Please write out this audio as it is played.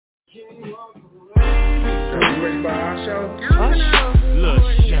Are we ready for our show? Look,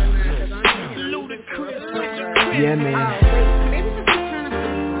 yeah, man.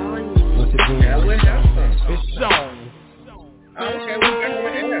 What's it doing? Yeah, we'll have some. it's on. Okay, we're back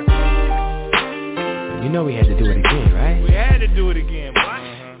over there. You know we had to do it again, right? We had to do it again, boy.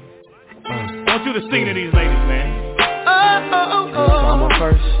 I want you to sing to these ladies, man. I'm on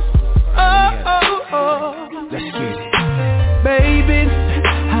first. Let's get it. Baby,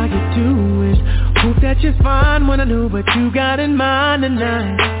 how you doing? Hope that you're fine. Wanna know what you got in mind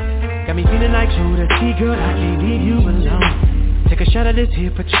tonight. Got me feeling like Jodeci, girl, I can't leave you alone. Take a shot of this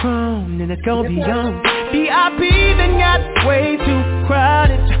here Patron, and it's gonna be on. VIP then got way too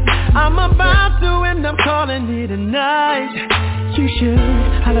crowded. I'm about to and I'm calling it a night. You should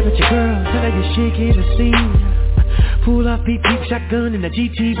holler at your girl, tell her you're shaking the scene. Pull up, peep, shotgun in the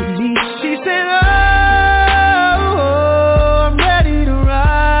GT with me. She said, oh, I'm ready to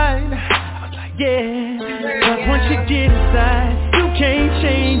ride. I was like, yeah. Cause once you get inside, you can't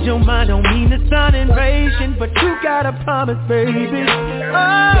change your mind. Don't mean to sound impatient, but you gotta promise, baby. Oh,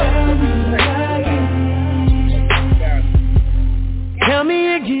 tell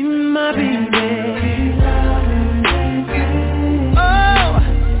me again, my baby. Oh,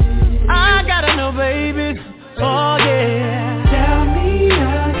 I gotta know, baby. Oh yeah. Tell me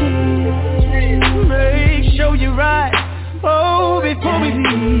again. Make sure you're right. Oh, before we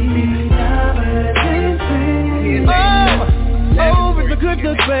leave. Oh, it's a good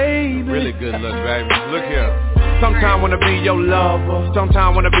look, baby. Really good look, baby. Look here. Sometime wanna be your lover,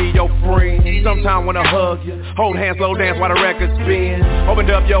 sometime wanna be your friend, sometime wanna hug you, hold hands, slow dance while the record spins.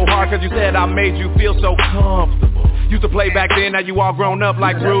 Opened up your heart cause you said I made you feel so comfortable. Used to play back then, now you all grown up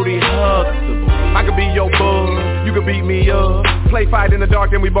like Rudy Huxtable. I could be your bug, you could beat me up. Play fight in the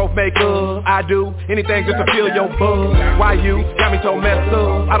dark, then we both make up. I do anything just to feel your buzz. Why you got me so messed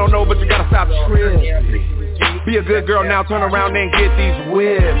up? I don't know, but you gotta stop tripping. Be a good girl now, turn around and get these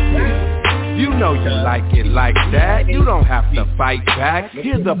whips. You know you like it like that. You don't have to fight back.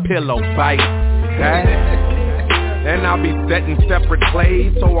 Here's a pillow fight back. And I'll be setting separate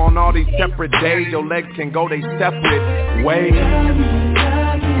plays, so on all these separate days, your legs can go they separate ways.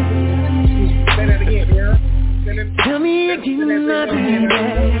 Tell me again, my baby.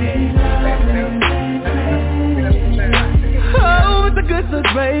 Oh, it's a good look,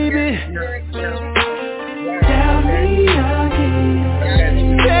 baby. Tell me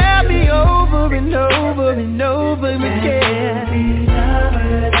again. Tell me over and over and over again.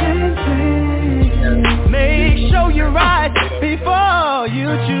 Make sure you're right before you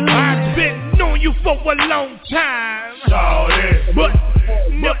choose. I've been knowing you for a long time, Shawty, but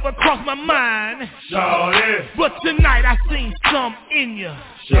never crossed my mind, Shawty. But tonight I seen some in you,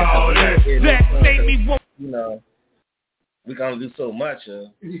 Shawty, that made me want. You know, we gonna do so much,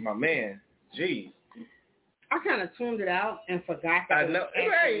 my man. Jeez. I kind of tuned it out and forgot that. I know.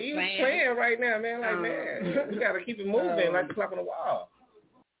 Right, you playing right now, man. Like, man, you gotta keep it moving like the clock on the wall.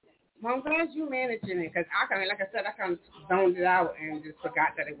 Well, I'm glad you managing it because I kind of, like I said, I kind of zoned it out and just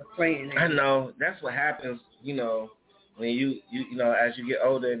forgot that it was playing. I know. That's what happens, you know, when you know, as you get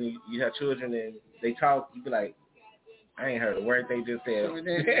older and you have children and they talk, you be like, I ain't heard a word they just said.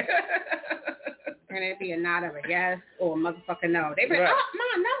 And it'd be a nod of a yes or a motherfucker no. They be like, oh,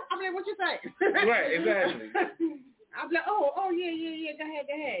 Mom, no. I'm like, what you say? Right, exactly. I'll be like, oh, yeah, go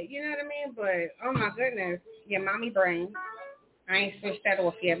ahead. You know what I mean? But, oh, my goodness. Yeah, mommy brain. I ain't switched that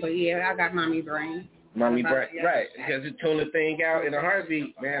off yet, but, yeah, I got mommy brain. Mommy brain, right. Because you tune the thing out in a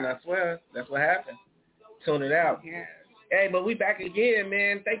heartbeat, man, I swear. That's what happened. Tune it out. Yeah. Hey, but we back again,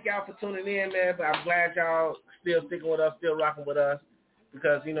 man. Thank y'all for tuning in, man. But I'm glad y'all still sticking with us, still rocking with us.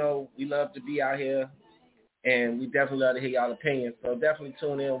 Because, you know, we love to be out here, and we definitely love to hear y'all opinions. So definitely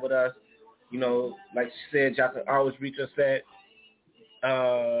tune in with us. You know, like she said, y'all can always reach us at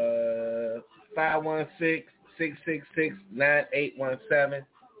 516-666-9817.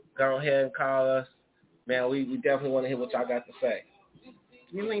 Go ahead and call us. Man, we definitely want to hear what y'all got to say.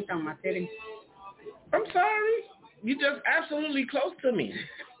 You ain't on my city. I'm sorry. You just absolutely close to me.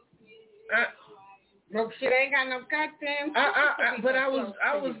 No shit, ain't got no goddamn. But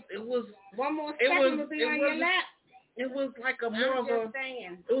it was one more second to be on your lap. It was like a more I'm of a. just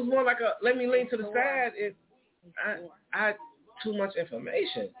saying. It was more like a. Let me lean to the side. I too much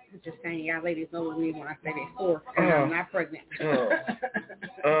information. I'm just saying, y'all ladies know what I mean when I say they four, and I'm not pregnant.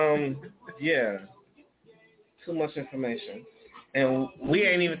 Yeah. Too much information, and we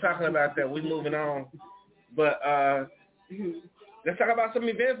ain't even talking about that. We moving on, but let's talk about some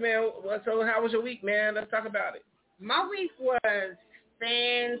events, man. So how was your week, man? Let's talk about it. My week was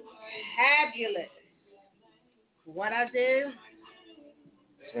fantabulous. What I did,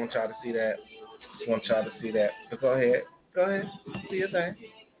 Just want y'all to see that. So go ahead. Do your thing.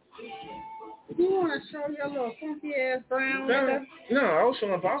 You want to show your little funky ass brown liquor? No, I was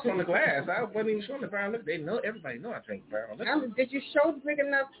showing boss on the glass. I wasn't even showing the brown liquor. Everybody know I drink brown liquor. Did you show big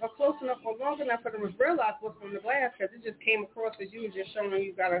enough or close enough or long enough for them to realize what's on the glass? Because it just came across as you were just showing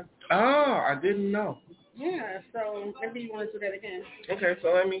you got to... Oh, I didn't know. Yeah, so maybe you want to do that again. Okay,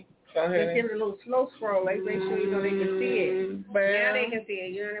 so let me go ahead. Just give it a little slow scroll. Like, make sure you know they can see it. Now they can see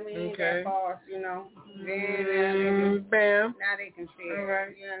it, you know what I mean? Okay. That pause, you know. Bam. Now they can see it. All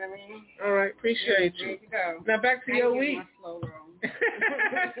right. You know what I mean? All right, appreciate you. There you go. Now back to your week.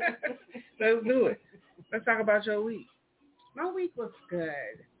 Let's do it. Let's talk about your week. My week was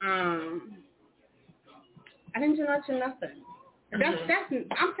good. I didn't do much of nothing. That's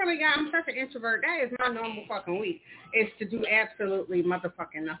I'm telling you, I'm such an introvert. That is my normal fucking week. Is to do absolutely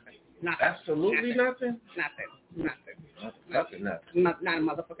motherfucking nothing. Nothing. Absolutely nothing? Nothing. Not a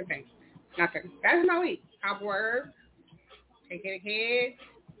motherfucking thing. Nothing. That is my week. I work, take care of kids.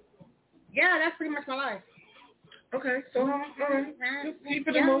 Yeah, that's pretty much my life. Okay, so all right. Keep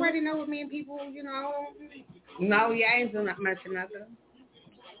it you moving. already know with me and people, you know. No, yeah, I ain't doing much of nothing.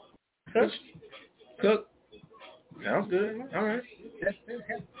 Cook. Sounds good. All right.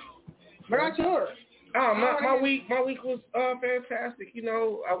 What about yours? Oh, my week was fantastic. You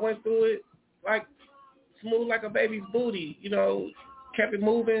know, I went through it like smooth like a baby's booty. You know, kept it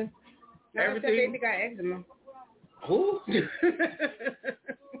moving. Not if the baby got eczema. Who?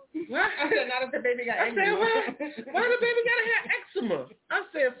 What? I said not if the baby got eczema. I said what? Why the baby gotta have eczema? I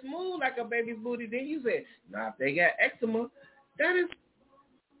said smooth like a baby's booty. Then you said, nah, if they got eczema, that is.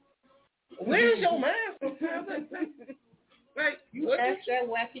 Where's your mind? Like you asked that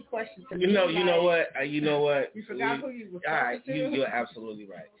wacky question to me. You know what? You forgot who you were talking to. All right, you're absolutely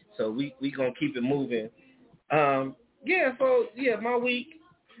right. So we gonna keep it moving. My week,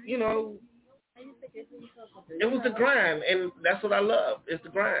 you know, it was the grind, and that's what I love. It's the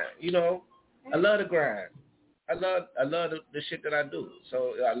grind, you know. I love the grind. I love the shit that I do.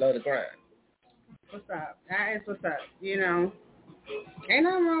 So I love the grind. What's up? That is what's up. You know, ain't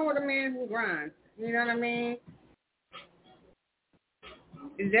nothing wrong with a man who grinds. You know what I mean?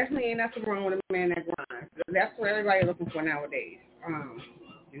 There definitely ain't nothing wrong with a man that grinds. That's what everybody's looking for nowadays.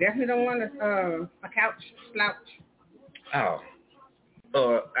 You definitely don't want a couch slouch. Oh.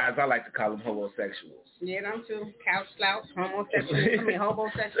 Or as I like to call them, homosexuals. Yeah, them too. Couch slouch, homosexuals.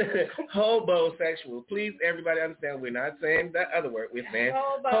 Hobosexual. Please, everybody understand, we're not saying that other word. We're saying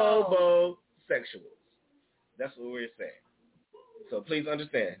hobosexuals. That's what we're saying. So please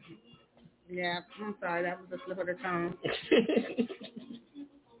understand. Yeah, I'm sorry. That was a slip of the tongue.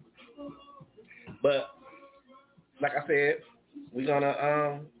 But, like I said, we're going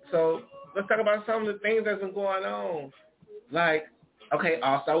to, so let's talk about some of the things that's been going on. Like, okay,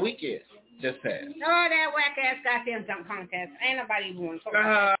 All-Star Weekend just passed. Oh, that whack-ass goddamn dunk contest. Ain't nobody even talking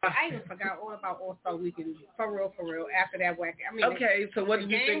about that. I even forgot all about All-Star Weekend. For real, after that whack. I mean, okay, so what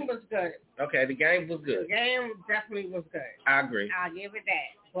did you think? The game was good. Okay, the game was good. The game definitely was good. I agree. I'll give it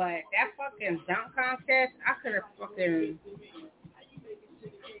that. But that fucking dunk contest, I could have fucking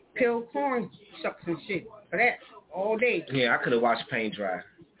peeled corn shucks and shit for that all day. Yeah, I could have watched paint dry.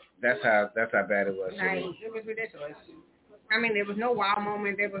 That's how bad it was. Like, it was ridiculous. I mean, there was no wow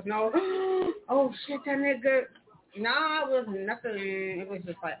moment. There was no, oh, shit, that nigga. No, it was nothing. It was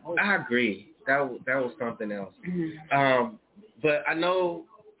just like, oh. I agree. That was something else. Mm-hmm. But I don't know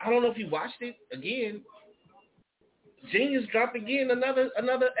if you watched it again. Genius dropped again another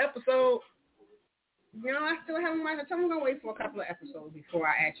episode. You know, I still haven't watched it. So I'm going to wait for a couple of episodes before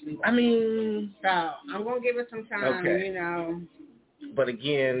I actually watch it. So I'm going to give it some time, okay. You know. But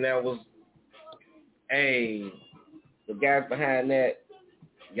again, that was, the guys behind that,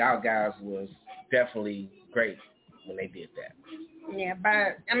 y'all guys was definitely great when they did that. Yeah,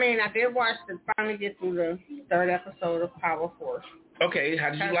 but, I mean, I did finally get through the third episode of Power Force. Okay,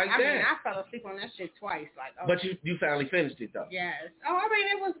 how did you like that? I mean, I fell asleep on that shit twice. Like, oh. But you finally finished it, though. Yes. Oh, I mean,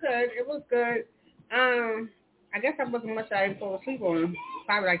 it was good. It was good. I guess that wasn't much I fall asleep on.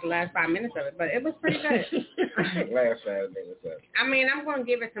 Probably like the last 5 minutes of it, but it was pretty good. Last 5 minutes of it. I mean, I'm going to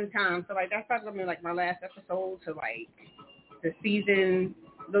give it some time. So, like, that's probably going to be, like, my last episode to, like, the season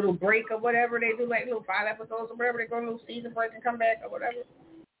little break or whatever they do, like, little 5 episodes or whatever. They go on a little season break and come back or whatever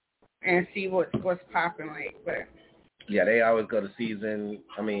and see what's popping, like, but. Yeah, they always go to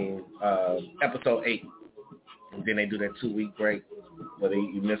episode 8. And then they do that 2-week break where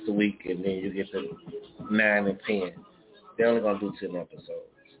you miss a week and then you get to 9 and 10. They're only going to do 10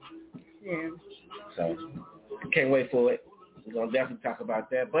 episodes. Yeah. So, I can't wait for it. We're going to definitely talk about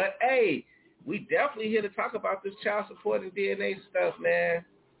that. But, hey, we definitely here to talk about this child support and DNA stuff, man.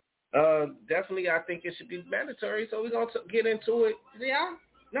 Definitely, I think it should be mandatory. So we're gonna get into it. Yeah.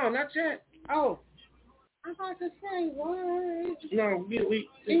 No, not yet. Oh. I'm about to say what? No, we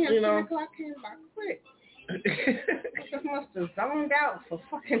damn, you know. 10 o'clock came by quick. I just must have zoned out for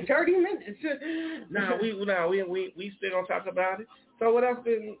fucking 30 minutes. we still gonna talk about it. So what else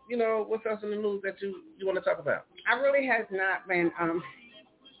been, what's else in the news that you want to talk about? I really has not been,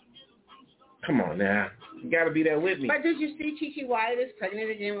 Come on now. You gotta be there with me. But did you see Kiki Wyatt is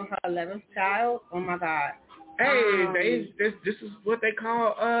pregnant again with her 11th child? Oh my God. Hey, this is what they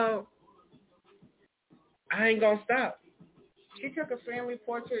call, I ain't gonna stop. She took a family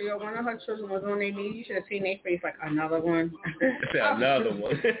portrait. One of her children was on their knee. You should have seen their face like another one. Another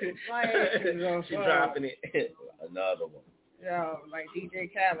one. She's dropping it. Another one. Like DJ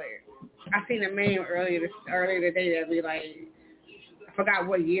Khaled. I seen a meme earlier today that be like, I forgot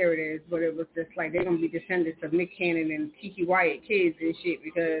what year it is, but it was just like they're gonna be descendants of Nick Cannon and Kiki Wyatt kids and shit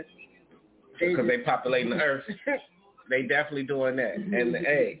because they populating the earth. They definitely doing that. And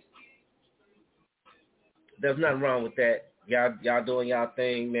hey, there's nothing wrong with that. Y'all doing y'all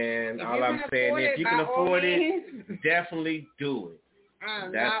thing, man. All I'm saying is, if you can afford it, definitely do it.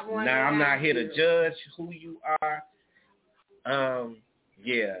 I'm not here to judge who you are.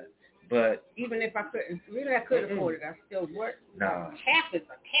 Yeah, but even if I could afford it, I still work. No, cap is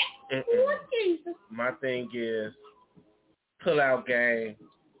a cap. Jesus. My thing is pull-out game.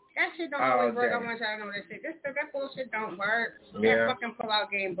 That shit don't always work. I want y'all to know that shit. That bullshit don't work. Yeah. That fucking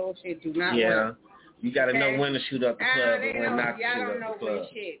pull-out game bullshit do not work. Yeah. You got to know when to shoot up the club and when not to y'all shoot don't up know the club.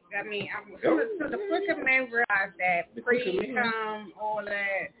 Shit. I mean, so the quicker men realize that pre-cum, all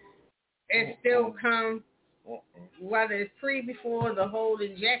that, it still comes, whether it's before the whole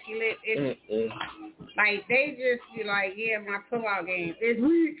ejaculate, it's like they just be like, yeah, my pull-out game is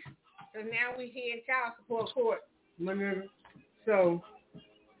weak. So now we here in child support court, my nigga. So.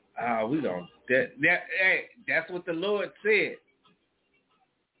 We don't. Hey, that's what the Lord said.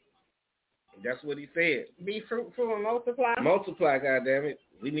 That's what he said. Be fruitful and multiply. Multiply, goddammit.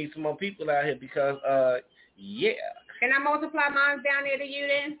 We need some more people out here because, yeah. Can I multiply mine down there to you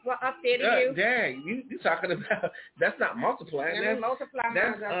then? Well, up there to you? Dang, you talking about, that's not multiplying. Let me multiply mine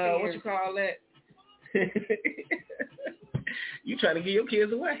up there. What you call that? You trying to give your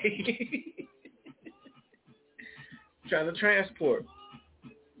kids away. Trying to transport.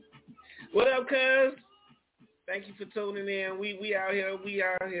 What up, cuz? Thank you for tuning in. We out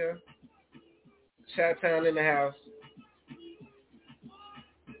here. Chi-Town in the house.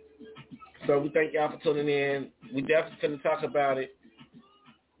 So we thank y'all for tuning in. We definitely finna talk about it,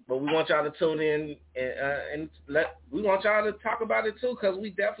 but we want y'all to tune in and we want y'all to talk about it too, because we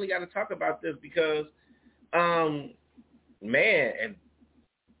definitely got to talk about this because, man, and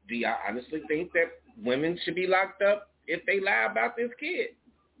do y'all honestly think that women should be locked up if they lie about this kid?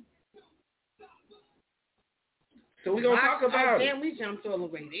 So we're going to talk about it. Damn, we jumped all the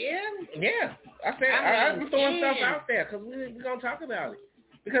way there. Yeah. I'm throwing stuff out there because we're going to talk about it.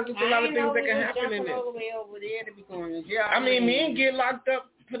 Because there's a lot of things that can happen in this. All the way over there to be going to jail. I mean, men get locked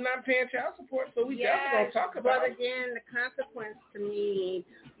up for not paying child support, so we definitely going to talk about it. But again, the consequence to me,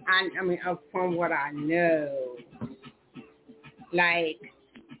 I mean, from what I know, like,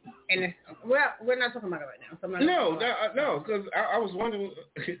 and it's, well, we're not talking about it right now. So no, because I was wondering.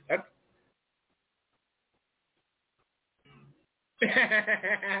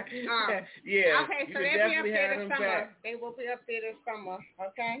 Yeah. Okay, so they'll be up there this summer. They will be up there this summer,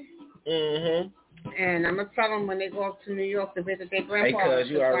 okay? Mm-hmm. And I'm going to tell them when they go up to New York to visit their grandpa. Hey,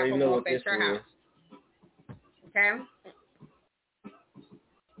 cuz, you already know what this is. Okay?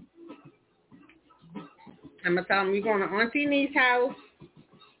 I'm going to tell them you're going to Auntie Nee's house.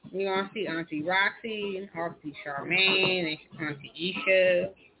 You're going to see Auntie Roxy and Auntie Charmaine and Auntie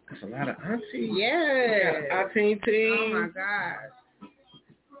Isha. That's a lot of aunties. Yeah. Auntie team. Oh, my God.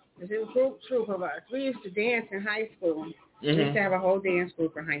 It was a group of us. We used to dance in high school. Mm-hmm. We used to have a whole dance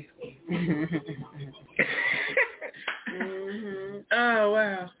group in high school. Mm-hmm. Oh,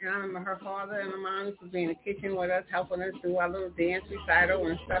 wow. And I remember her father and my mom used to be in the kitchen with us, helping us do our little dance recital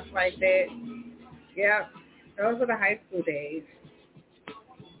and stuff like that. Yep. Those were the high school days.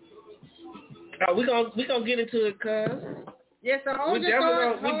 Oh, we gonna get into it, cuz. Yes, so we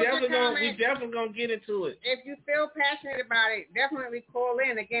definitely gonna get into it. If you feel passionate about it, definitely call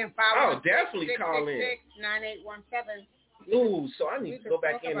in again. Definitely call in. 9817. Ooh, so I need to go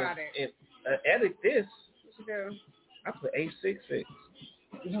back in and edit this. What you do? I put 866.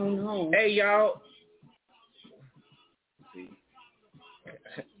 No. Hey, y'all. See,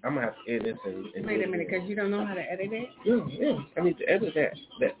 I'm gonna have to edit this. And wait a minute, because you don't know how to edit it. Yeah. I need to edit that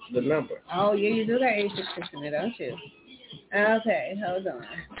the number. Oh yeah, you do that 866 in it, don't you? Okay, hold on.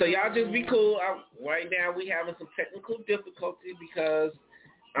 So y'all just be cool. Right now we having some technical difficulty because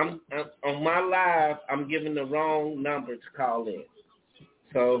I'm on my live. I'm giving the wrong number to call in.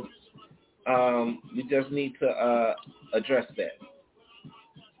 So we just need to address that.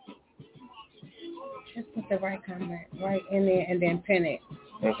 Just put the right comment right in there and then pin it.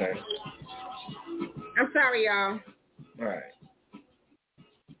 Okay. I'm sorry, y'all. All right.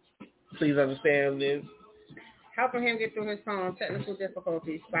 Please understand this. helping him get through his phone. Technical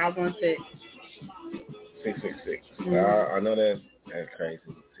difficulties. 516-666. 666. I know that's crazy.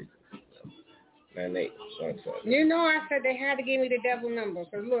 98. You know, I said they had to give me the devil number.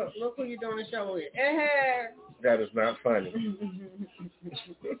 Cause look who you doing the show with. That is not funny.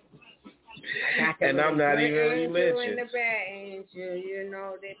 And I'm not even religious. In the bad angel, you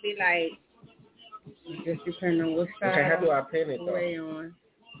know, they be like, just depending on what side. Okay, how do I pin it though? On.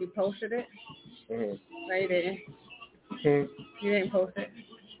 You posted it? Mm-hmm. No, you didn't. You didn't post it.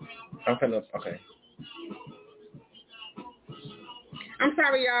 I'm finna, okay. I'm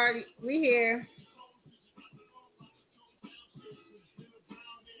sorry, y'all. We here.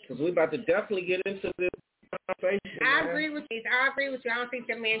 Because we about to definitely get into this conversation. I agree with you. I don't think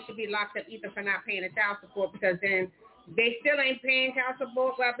the man should be locked up either for not paying the child support, because then they still ain't paying child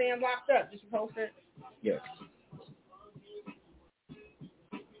support while being locked up. Did you post it? Yes.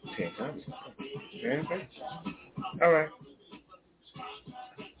 10 times. Okay. All right.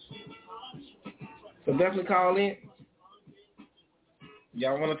 So definitely call in.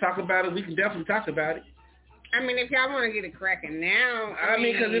 Y'all want to talk about it? We can definitely talk about it. I mean, if y'all want to get it cracking now. I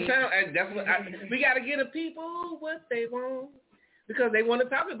mean, because it sounds, that's what we got to get the people what they want, because they want to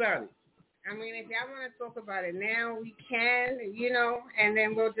talk about it. I mean, if y'all want to talk about it now, we can, you know, and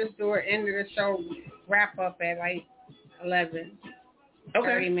then we'll just do an end of the show wrap up at like 11. Okay.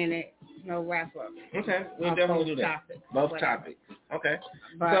 30 minutes, no wrap up. Okay, we'll definitely do that. Both topics. Okay.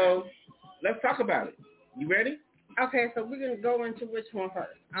 But, so let's talk about it. You ready? Okay, so we're going to go into which one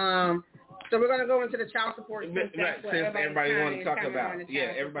first? So we're going to go into the child support. Since everybody wants to talk about it.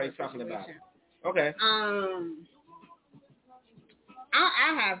 Yeah, everybody's talking about it. Okay.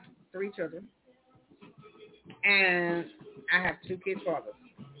 I have 3 children, and I have 2 kids' fathers.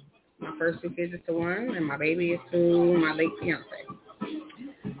 My first 2 kids is to one, and my baby is to my late fiance.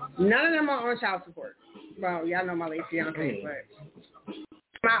 None of them are on child support. Well, y'all know my late fiance, but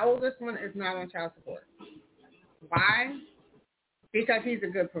my oldest one is not on child support. Why? Because he's a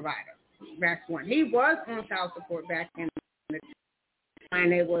good provider. That's one. He was on child support back in the time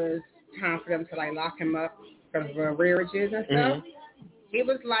when it was time for them to like lock him up because of arrearages and stuff. Mm-hmm. He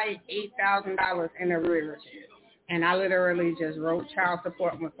was like $8,000 in arrearages. And I literally just wrote child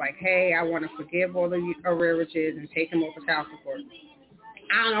support and was like, hey, I want to forgive all the arrearages and take him off of child support.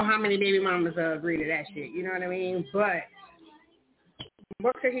 I don't know how many baby mamas agree to that shit. You know what I mean? But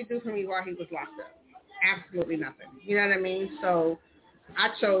what could he do for me while he was locked up? Absolutely nothing. You know what I mean? So I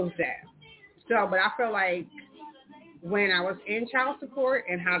chose that. So, but I feel like when I was in child support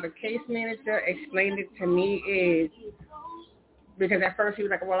and how the case manager explained it to me is, because at first he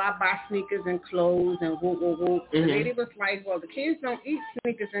was like, well, I buy sneakers and clothes and whoop, whoop, whoop. Mm-hmm. The lady was like, well, the kids don't eat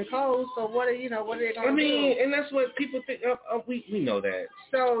sneakers and clothes, so what are they going to do? I mean, and that's what people think. We know that.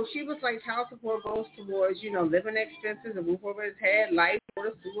 So she was like, child support goes towards, living expenses, a roof over his head, light,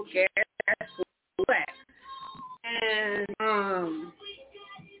 water, food, gas, all that. And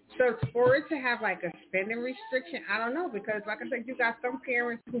so for it to have like a spending restriction, I don't know, because like I said, you got some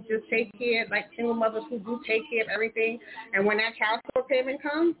parents who just take care, like single mothers who do take care of everything, and when that child support payment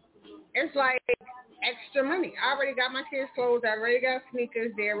comes, it's like extra money. I already got my kids' clothes, I already got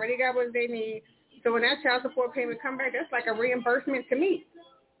sneakers, they already got what they need. So when that child support payment comes back, that's like a reimbursement to me,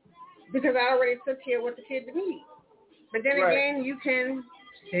 because I already took care of what the kids need. But then again, you can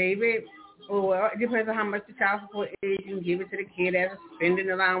save it. Well, it depends on how much the child support is. You can give it to the kid as a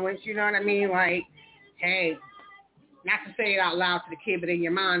spending allowance. You know what I mean? Like, hey, not to say it out loud to the kid, but in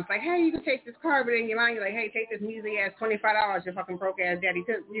your mind, it's like, hey, you can take this card, but in your mind, you're like, hey, take this measly ass $25 your fucking broke ass daddy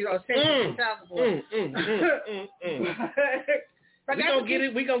took, send you some child support. But we gonna get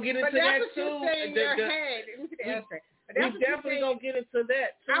into that too. You say in your head. We definitely gonna get into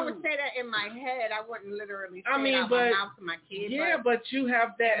that too. I would say that in my head. I wouldn't literally say it out my mouth to my kids. Yeah, but you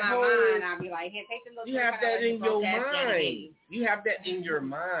have that in my mind. I'd be like, hey, take the little. You have that in your mind. You have that in your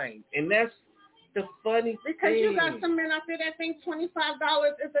mind, and that's the funny thing. Because you got some men out there that think $25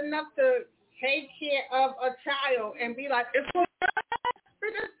 is enough to take care of a child and be like, it's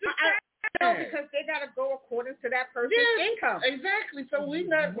because they got to go according to that person's income. Exactly. So we're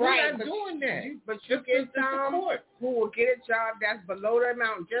not doing that. But you get some who will get a job that's below the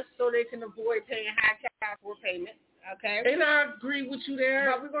amount just so they can avoid paying high child support payments. Okay. And I agree with you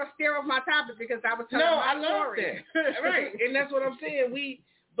there. But we're gonna steer off my topic because I was telling my story. That. Right, and that's what I'm saying.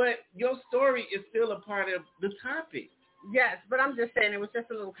 But your story is still a part of the topic. Yes, but I'm just saying it was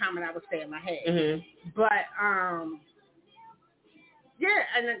just a little comment I was saying in my head. Mm-hmm. But yeah,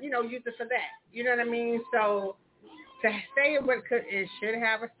 and then, use it for that. You know what I mean? So to say it should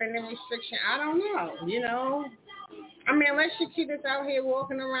have a spending restriction, I don't know. I mean, unless your kid is out here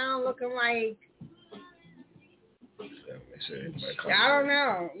walking around looking like, I don't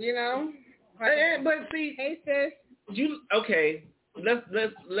know, But see, hey sis, okay?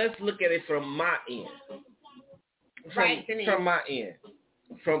 Let's look at it from my end. From my end,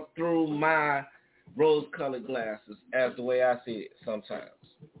 through my rose-colored glasses, as the way I see it sometimes.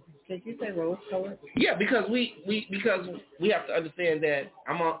 Did you say rose-colored? Yeah, because we have to understand that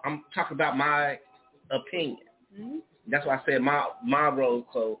I'm talking about my opinion. Mm-hmm. That's why I said my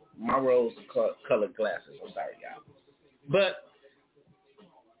rose-colored glasses. I'm sorry, y'all. But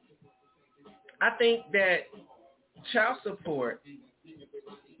I think that child support,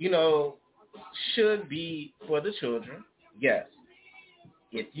 should be for the children. Yes.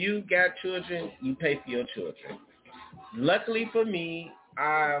 If you got children, you pay for your children. Luckily for me,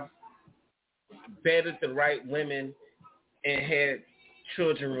 I've vetted the right women and had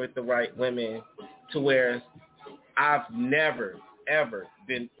children with the right women to where I've never, ever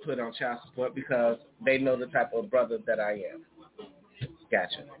been put on child support because they know the type of brother that I am.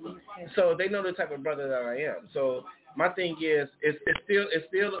 Gotcha. So they know the type of brother that I am. So my thing is, it's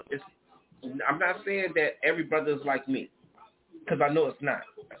still. I'm not saying that every brother is like me, because I know it's not.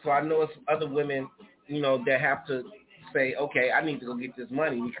 So I know it's other women, that have to say, okay, I need to go get this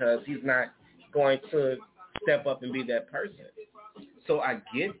money because he's not going to step up and be that person. So I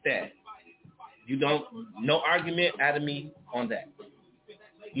get that. No argument out of me on that.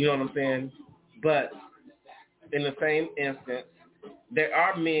 You know what I'm saying? But in the same instance, there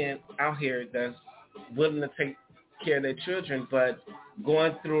are men out here that's willing to take care of their children, but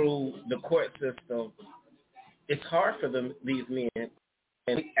going through the court system, it's hard for these men.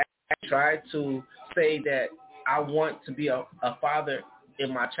 And I try to say that I want to be a father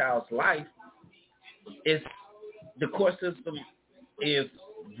in my child's life. The court system is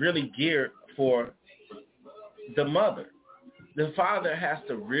really geared for the mother. The father has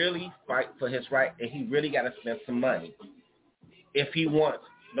to really fight for his right, and he really got to spend some money if he wants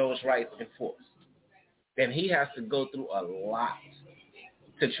those rights enforced. And he has to go through a lot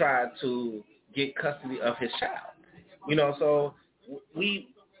to try to get custody of his child. So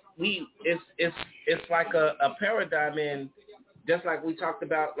it's like a paradigm, and just like we talked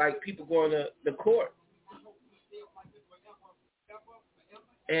about, like people going to the court.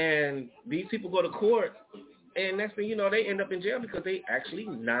 And these people go to court, and next thing you know, they end up in jail because they actually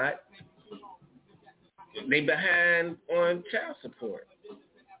they behind on child support.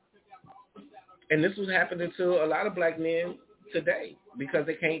 And this was happening to a lot of black men today because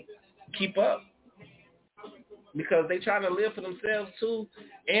they can't keep up. Because they try to live for themselves too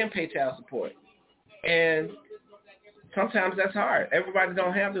and pay child support. And sometimes that's hard. Everybody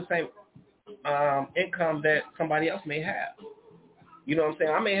don't have the same income that somebody else may have. You know what I'm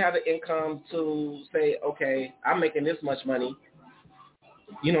saying? I may have the income to say, okay, I'm making this much money.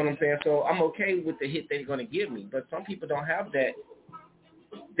 You know what I'm saying? So I'm okay with the hit they're going to give me. But some people don't have that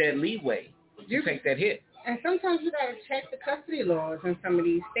leeway to take that hit. And sometimes you got to check the custody laws in some of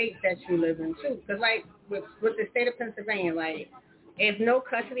these states that you live in, too. Because, like, with the state of Pennsylvania, like, if no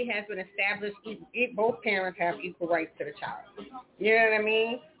custody has been established, both parents have equal rights to the child. You know what I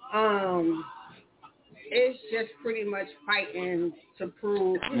mean? It's just pretty much fighting to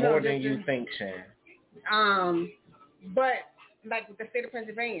prove more than you think, Shan. But like with the state of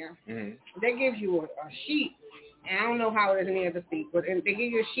Pennsylvania, mm-hmm. they give you a sheet, and I don't know how it is in the other states, but they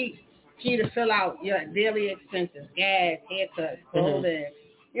give you a sheet for you to fill out your daily expenses, gas, haircuts, clothing. Mm-hmm.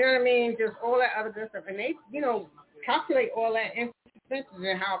 You know what I mean? Just all that other good stuff, and they calculate all that expenses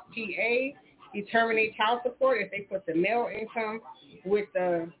and how PA determine child support if they put the male income with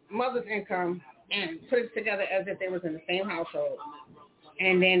the mother's income and put it together as if they was in the same household.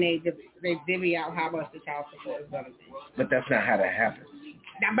 And then they divvy out how much the child support is going to be. But that's not how that happens.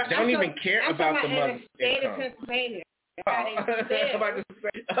 They don't even care about the mother's income. Of Pennsylvania. A lot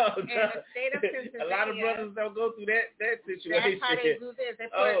of brothers don't go through that situation. That's how they do this. They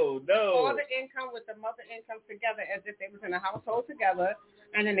put all the income with the mother income together as if they was in a household together,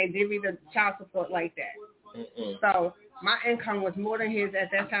 and then they divvy the child support like that. Mm-mm. So my income was more than his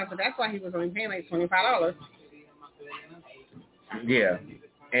at that time, so that's why he was only paying like $25. Yeah,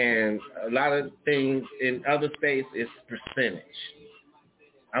 and a lot of things in other states is percentage.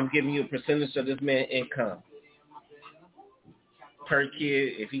 I'm giving you a percentage of this man's income. per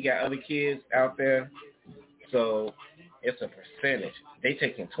kid if he got other kids out there. So it's a percentage. They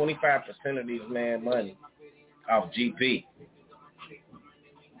taking 25% of these man money off GP.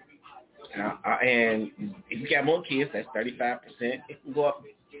 And if you got more kids, that's 35%. It can go up.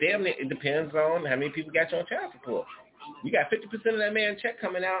 Damn, it depends on how many people got you on child support. You got 50% of that man check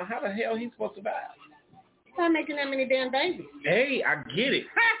coming out. How the hell he supposed to survive? Stop making that many damn babies. Hey, I get it.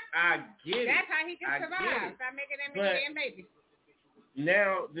 I get it. That's how he can survive. Stop making that many damn babies.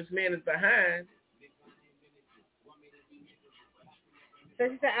 Now this man is behind. So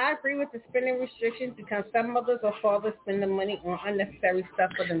she said, I agree with the spending restrictions because some mothers or fathers spend the money on unnecessary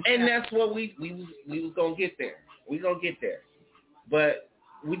stuff for themselves. And that's what we was gonna get there. We gonna get there, but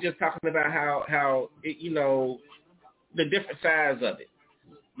we just talking about how it, you know, the different sides of it,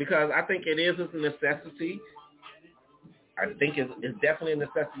 because I think it is a necessity. I think it's definitely a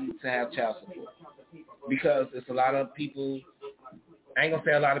necessity to have child support because it's a lot of people. I ain't gonna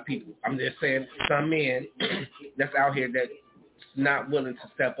say a lot of people. I'm just saying some men that's out here that not willing to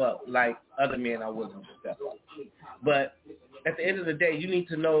step up like other men are willing to step up. But at the end of the day, you need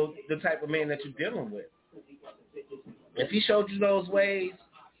to know the type of man that you're dealing with. If he showed you those ways,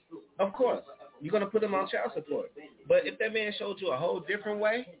 of course, you're going to put him on child support. But if that man showed you a whole different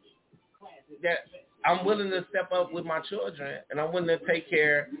way, that I'm willing to step up with my children and I'm willing to take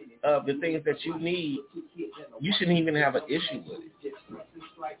care of the things that you need, you shouldn't even have an issue with it.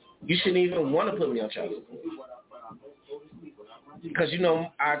 You shouldn't even want to put me on child support. Because, you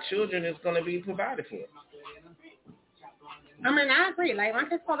know, our children is going to be provided for. I mean, I agree. Like, my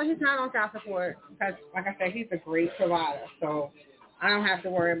kid's father, he's not on child support because, like I said, he's a great provider. So I don't have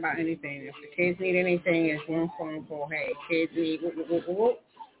to worry about anything. If the kids need anything, it's one phone call. Hey, kids need whoop.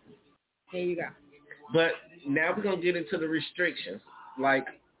 Here you go. But now we're going to get into the restrictions. Like,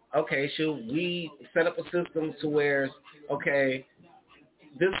 okay, should we set up a system to where, okay,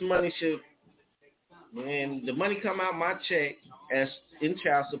 this money should, when the money come out my check as in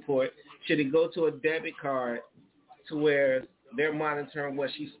child support, should it go to a debit card to where they're monitoring what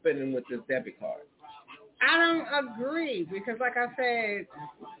she's spending with this debit card? I don't agree because, like I said,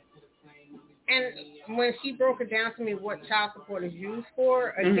 and when she broke it down to me what child support is used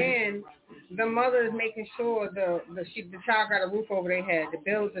for, again, the mother is making sure the child got a roof over their head, the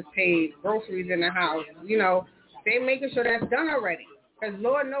bills are paid, groceries in the house. You know, they're making sure that's done already. Because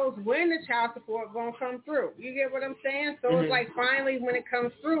Lord knows when the child support going to come through. You get what I'm saying? So it's like finally when it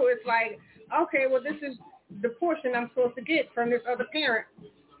comes through, it's like, okay, well, this is the portion I'm supposed to get from this other parent.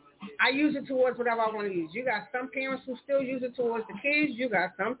 I use it towards whatever I want to use. You got some parents who still use it towards the kids. You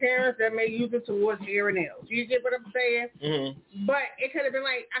got some parents that may use it towards hair and nails. You get what I'm saying? But it could have been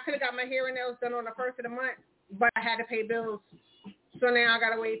like, I could have got my hair and nails done on the first of the month, but I had to pay bills. So now I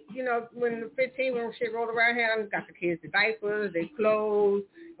got to wait, you know, when the 15th, when shit rolled around here, I got the kids the diapers, their clothes,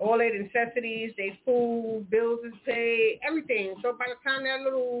 all their necessities, their food, bills is paid, everything. So by the time that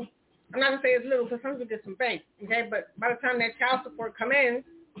little, I'm not going to say it's little because some people did some things, okay, but by the time that child support come in,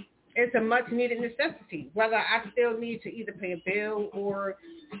 it's a much needed necessity. Whether I still need to either pay a bill or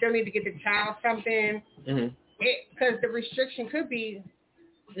still need to get the child something, because the restriction could be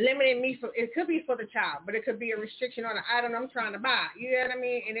limiting me for, it could be for the child, but it could be a restriction on the item I'm trying to buy. You know what I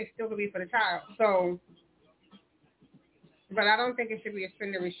mean? And it still could be for the child. So, but I don't think it should be a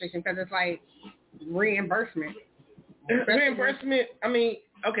spending restriction because it's like reimbursement. Reimbursement, I mean,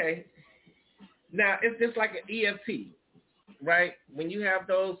 okay. Now, it's just like an EFT, right? When you have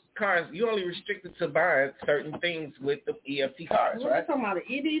those cards, you're only restricted to buying certain things with the EFT cards, right? What are you talking about, the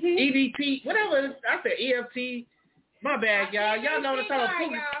EBT? EBT, whatever. I said EFT. My bad, y'all. Y'all know what I'm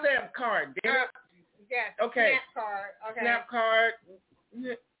talking about. Snap card, damn it. Yes. Okay. Snap card. Okay. Snap card.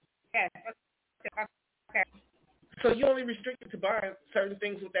 Yes. Okay. So you're only restricted to buying certain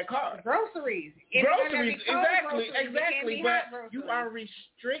things with that card. Groceries. Exactly. But you are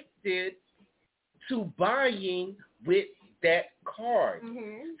restricted to buying with that card.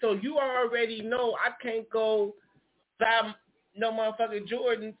 So you already know I can't go buy no motherfucking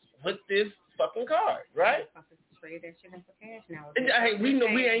Jordans with this fucking card, right? Trade that shit in for cash now. Hey, we know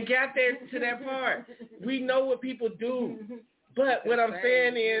we ain't got there to that part. We know what people do, but what I'm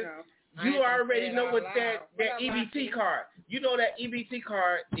saying is, you already know what that EBT card. You know that EBT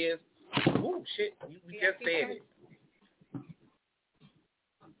card is. Oh shit! We just said it.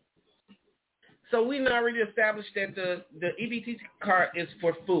 So we already established that the EBT card is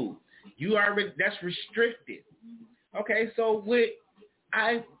for food. You already, that's restricted. Okay, so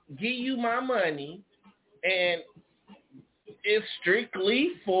I give you my money. And it's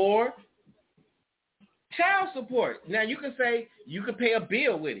strictly for child support. Now, you can say you can pay a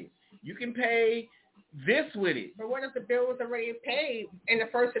bill with it. You can pay this with it. But what if the bill was already paid in the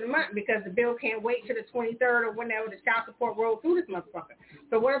first of the month because the bill can't wait till the 23rd or whenever the child support rolls through this motherfucker?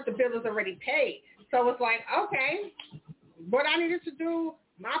 So what if the bill is already paid? So it's like, okay, what I needed to do,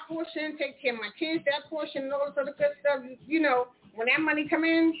 my portion, take care of my kids, that portion, and all this other good stuff, you know, when that money come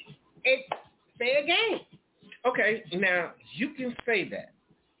in, it's fair game. Okay, now you can say that.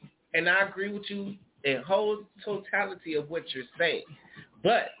 And I agree with you in whole totality of what you're saying.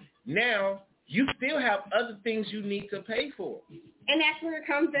 But now you still have other things you need to pay for. And that's when it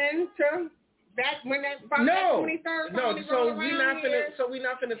comes in to that when that from no, that 23rd. No, so we're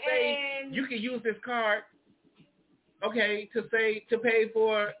not gonna say you can use this card, okay, to pay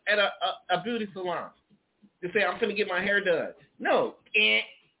for at a beauty salon. To say I'm gonna get my hair done. No.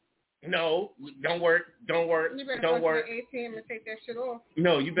 No, don't work. You better go to the ATM and take that shit off.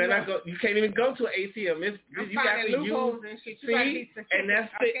 No, you better not go. You can't even go to an ATM. You got to loopholes and shit. See, and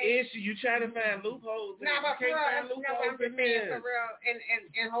that's the issue. You try to find loopholes. No, but for real, I'm just saying for real,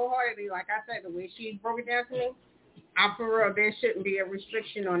 and wholeheartedly, like I said, the way she broke it down to me, for real, there shouldn't be a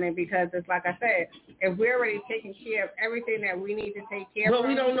restriction on it because it's like I said, if we're already taking care of everything that we need to take care of. Well,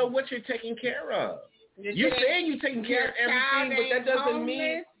 we don't know what you're taking care of. You saying you're taking care of everything, but that doesn't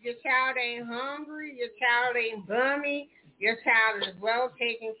mean your child ain't hungry, your child ain't bummy, your child is well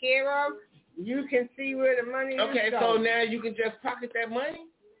taken care of. You can see where the money is going. Okay, so now you can just pocket that money?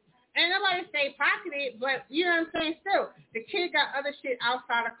 Ain't nobody say pocket it, but you know what I'm saying? Still, the kid got other shit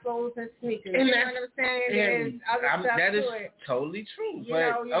outside of clothes and sneakers. And you know what I'm saying? There's other stuff that is to it. Totally true. You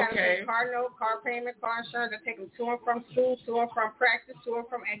know, you got to pay car note, car payment, car insurance. They take them to and from school, to and from practice, to and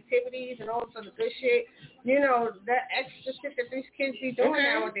from activities, and all sorts of good shit. You know, that extra shit that these kids be doing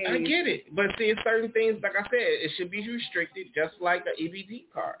nowadays. I get it. But see, certain things, like I said, it should be restricted just like an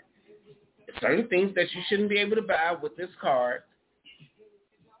EBT card. Certain things that you shouldn't be able to buy with this card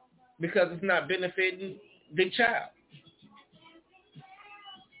because it's not benefiting the child.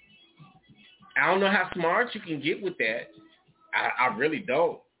 I don't know how smart you can get with that. I really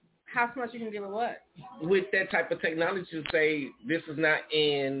don't. How smart you can get with what? With that type of technology to say this is not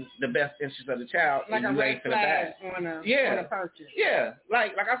in the best interest of the child. Like a red flag on a purchase. Yeah.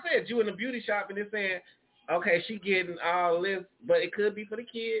 Like I said, you in the beauty shop and they're saying, okay, she getting all this, but it could be for the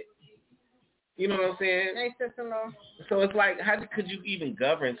kid. You know what I'm saying? Hey, sister-in-law. So it's like, how could you even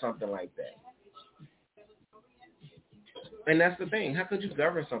govern something like that? And that's the thing. How could you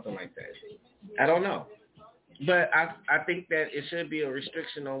govern something like that? I don't know. But I think that it should be a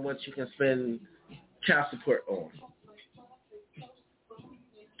restriction on what you can spend child support on.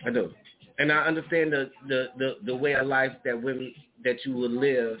 I do. And I understand the way of life that you would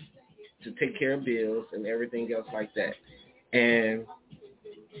live to take care of bills and everything else like that. And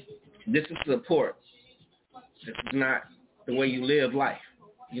this is support. This is not the way you live life.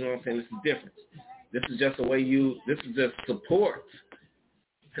 You know what I'm saying? This is different. This is just the way this is just support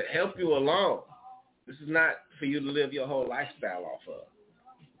to help you along. This is not for you to live your whole lifestyle off of.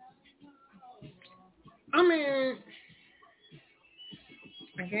 I mean,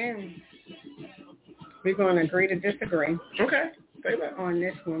 again, we're going to agree to disagree. Okay. Say that. On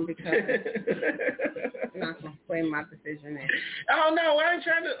this one because I'm not going to play my decision in. Oh, no, I ain't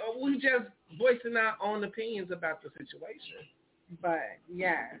trying to. We just voicing our own opinions about the situation. But,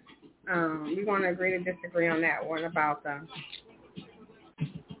 yeah, we're going to agree to disagree on that one about the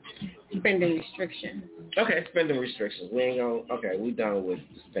spending restrictions. Okay, spending restrictions. We ain't going to, okay, we done with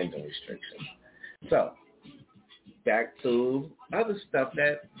spending restrictions. So, back to other stuff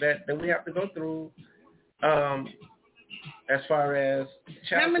that we have to go through. As far as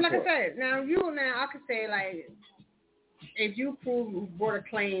child support. Like I said, I could say, like, if you brought a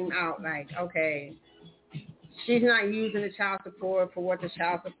claim out, like, okay, she's not using the child support for what the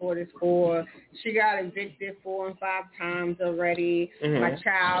child support is for. She got evicted 4 and 5 times already. Mm-hmm. My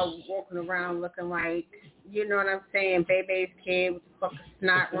child walking around looking like, you know what I'm saying, baby's kid with the fucking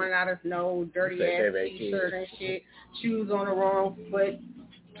snot running out his nose, dirty ass t-shirt and shit, shoes on the wrong foot.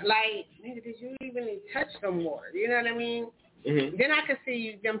 Like, nigga, did you even touch some water? You know what I mean? Mm-hmm. Then I could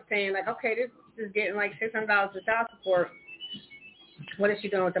see them saying, like, okay, this is getting like $600 in child support. What is she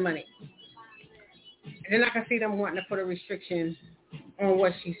doing with the money? And then I can see them wanting to put a restriction on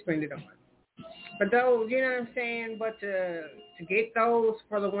what she spent it on. But those, you know what I'm saying? But to get those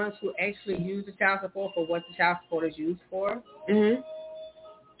for the ones who actually use the child support for what the child support is used for. Mm-hmm.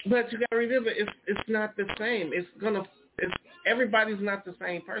 But you got to remember, it's not the same. Everybody's not the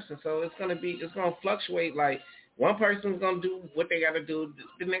same person, so it's gonna fluctuate. Like one person's gonna do what they gotta do,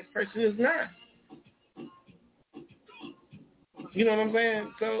 the next person is not. You know what I'm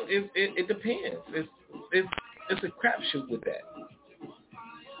saying? So it depends. It's a crapshoot with that.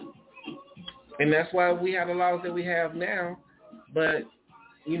 And that's why we have the laws that we have now. But,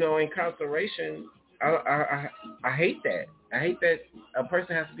 you know, incarceration, I hate that. I hate that a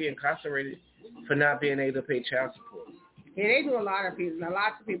person has to be incarcerated for not being able to pay child support. Yeah, they do a lot of people.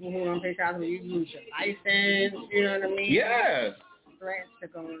 Lots of people who don't pay child support, you lose your license, you know what I mean? Yes. Threats to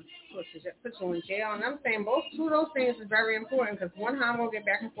go and put you in jail. And I'm saying both two of those things is very important because one, how I'm going to get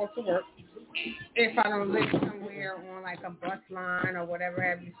back and forth to work if I don't live somewhere on like a bus line or whatever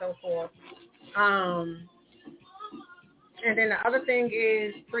have you, so forth. And then the other thing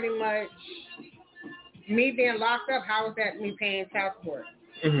is pretty much me being locked up, how is that me paying child support?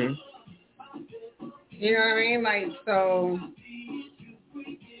 Mm-hmm. You know what I mean? Like, so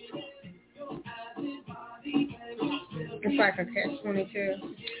it's like a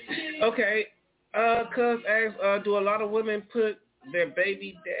catch-22. Okay. Cause do a lot of women put their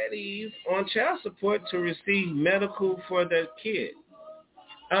baby daddies on child support to receive medical for their kid?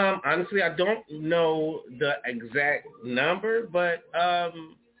 Honestly, I don't know the exact number, but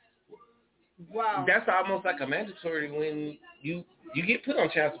wow, that's almost like a mandatory when you get put on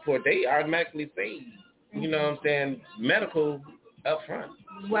child support. They automatically say, you know what I'm saying, medical up front.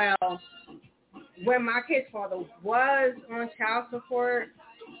 Well, when my kid's father was on child support,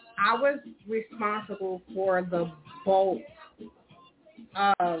 I was responsible for the bulk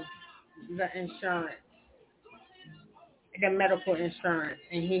of the insurance, the medical insurance,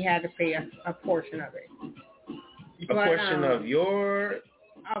 and he had to pay a portion of it. A portion of your...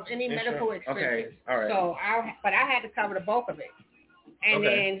 Of any medical expenses. Okay, all right. So I had to cover the bulk of it. And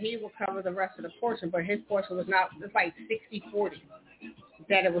then he will cover the rest of the portion, but his portion was not, it's like 60-40,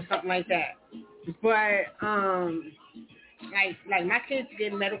 that it was something like that. But, like my kids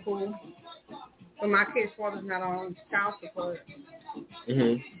get medical, but my kid's father's not on child support.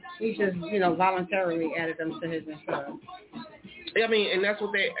 Mm-hmm. He just, voluntarily added them to his insurance. I mean, and that's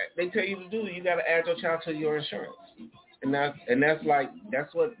what they tell you to do. You got to add your child to your insurance. And that's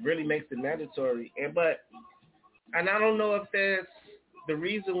what really makes it mandatory. And I don't know if that's the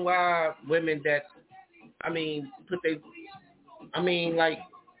reason why women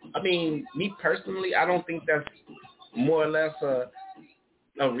me personally, I don't think that's more or less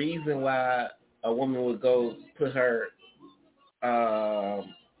a reason why a woman would go put her the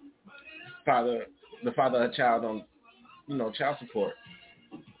father of a child on, child support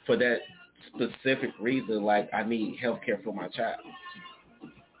for that specific reason, like I need health care for my child.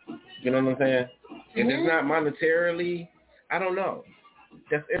 You know what I'm saying? Mm-hmm. If it's not monetarily, I don't know.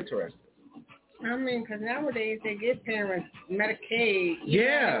 That's interesting. I mean, because nowadays they give parents Medicaid.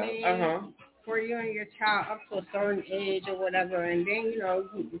 Yeah. For you and your child up to a certain age or whatever, and then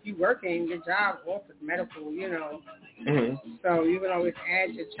if you working, your job offers medical. Mm-hmm. So you can always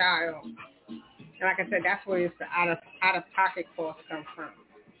add your child. And like I said, that's where it's the out of pocket costs come from.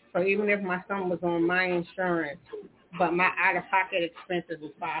 So even if my son was on my insurance, but my out of pocket expenses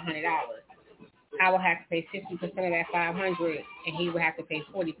was $500, I would have to pay 50% of that $500, and he would have to pay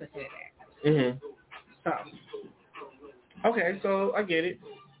 40% of that. Mhm. So. Okay, so I get it,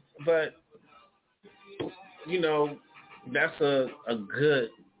 but that's a good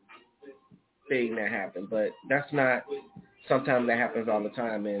thing that happened, but that's not. Sometimes that happens all the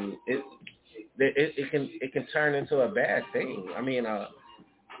time, and it can turn into a bad thing. I mean, a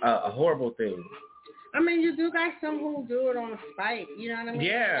horrible thing. I mean, you do got some who do it on spite. You know what I mean?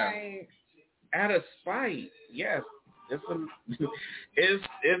 Yeah. Out of spite, yes.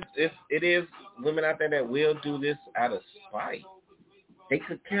 It is women out there that will do this out of spite. They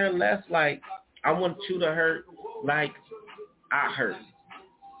could care less. Like, I want you to hurt like I hurt.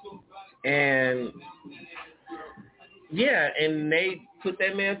 And yeah, and they put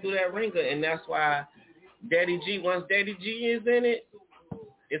that man through that ringer, and that's why once Daddy G is in it,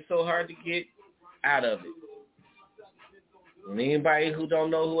 it's so hard to get out of it. And anybody who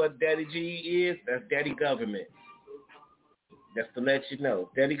don't know who a Daddy G is, that's Daddy Government. Just to let you know.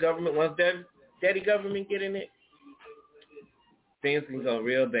 Daddy Government, once Daddy Government get in it, things can go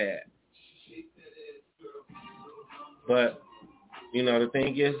real bad. But, the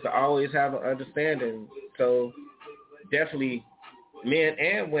thing is to always have an understanding. So, definitely, men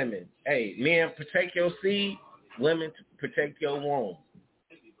and women. Hey, men, protect your seed. Women, protect your womb.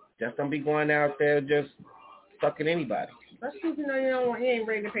 Just don't be going out there just fucking anybody. Especially if you ain't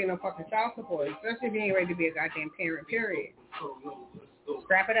ready to pay no fucking child support. Especially if you ain't ready to be a goddamn parent, period.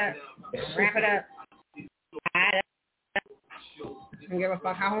 Wrap it up. Wrap it up. I don't give a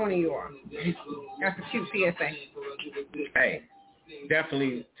fuck how horny you are. That's a cute PSA. Hey,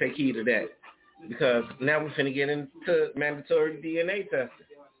 definitely take heed of that. Because now we're finna get into mandatory DNA testing.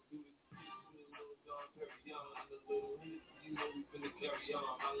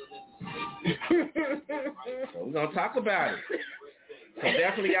 So we're gonna talk about it. So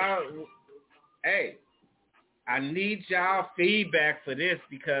definitely y'all, hey, I need y'all feedback for this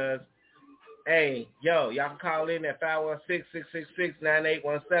because, hey, y'all can call in at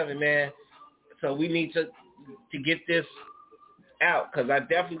 516-666-9817, man. So we need to get this out because I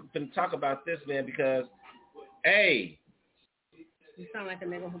definitely been talk about this, man, because, hey. You sound like a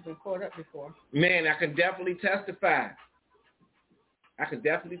nigga who's been caught up before. Man, I can definitely testify.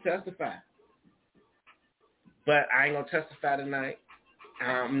 But I ain't going to testify tonight.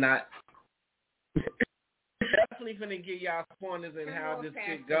 I'm not. Definitely going to give y'all pointers in how this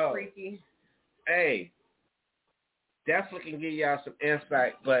shit goes. Hey, definitely can give y'all some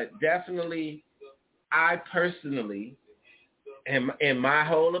insight, but definitely, I personally, in my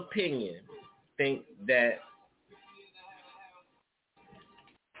whole opinion, think that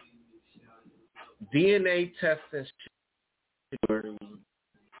DNA testing should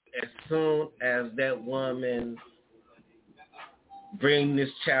as soon as that woman bring this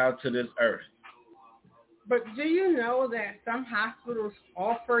child to this earth. But do you know that some hospitals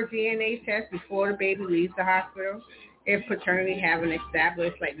offer DNA tests before the baby leaves the hospital? If paternity haven't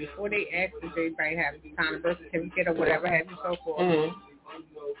established, like before they ask if everybody has signed a birth certificate or whatever have you so forth. Mm-hmm.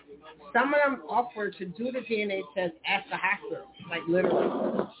 Some of them offer to do the DNA test at the hospital, like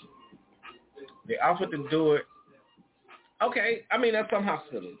literally. They offer to do it. Okay, I mean, that's some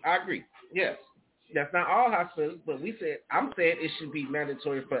hospitals. I agree. Yes. That's not all hospitals, but I'm saying it should be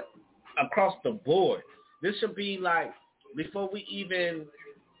mandatory for across the board. This should be like, before we even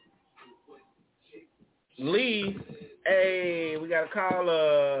leave, hey, we got to call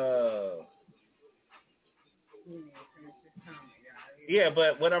yeah,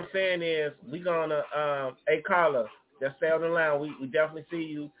 but what I'm saying is we going to, hey, caller, just stay on the line. We definitely see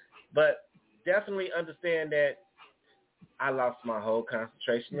you, but definitely understand that I lost my whole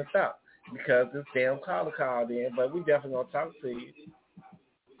concentration of thought because this damn caller called in, but we definitely going to talk to you.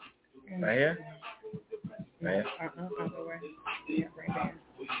 Right here? Right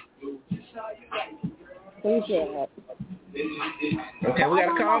here. Okay, we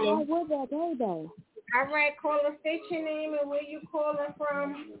got a caller. All right, caller, state your name and where you calling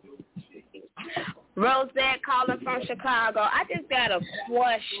from. Rosette calling from Chicago. I just got a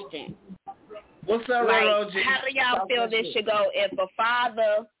question. What's up, Rosie? How do y'all feel this should go if a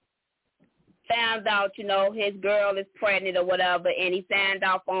father found out, his girl is pregnant or whatever, and he signed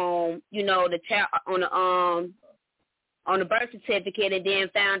off on, the child on the birth certificate, and then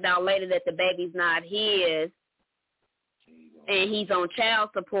found out later that the baby's not his, and he's on child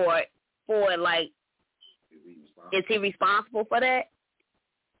support for it? Like, is he responsible for that?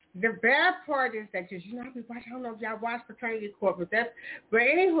 The bad part is that, because I don't know if y'all watch paternity court, but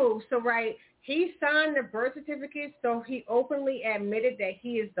anywho, so right, he signed the birth certificate, so he openly admitted that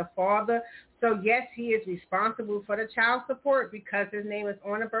he is the father. So yes, he is responsible for the child support because his name is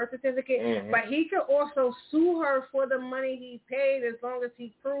on the birth certificate. Mm-hmm. But he could also sue her for the money he paid as long as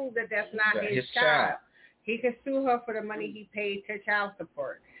he proved that that's not his child. He can sue her for the money he paid to child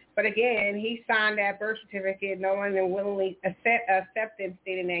support. But again, he signed that birth certificate knowing and willingly accepting,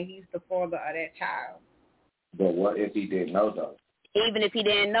 stating that he's the father of that child. But what if he didn't know, though? Even if he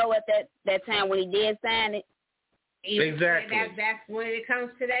didn't know at that time when he did sign it? Exactly. That's when it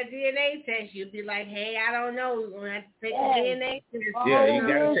comes to that DNA test. You'd be like, hey, I don't know. We're going to take the DNA test. Yeah, you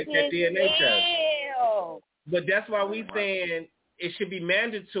got to take that DNA test. But that's why we saying it should be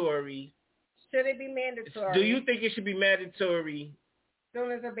mandatory. Should it be mandatory? Do you think it should be mandatory? As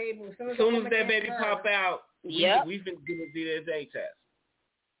soon as that baby pop out, yep. we've been doing a DNA test.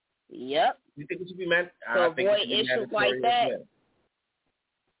 Yep. You think it should be mandatory? To avoid issues like that. Well.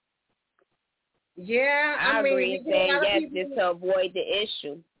 Yeah, I agree in saying yes, just to avoid the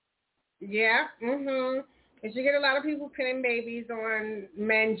issue. Yeah, because you get a lot of people pinning babies on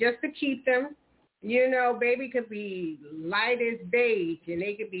men just to keep them. Baby could be light as beige, and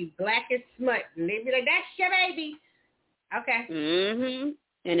they could be black as smut, and they'd be like, that's your baby. Okay. And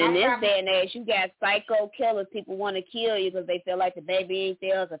in this day and age, you got psycho killers. People want to kill you because they feel like the baby ain't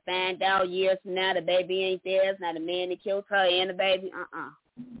theirs, or find out years from now the baby ain't theirs. Now the man that killed her and the baby,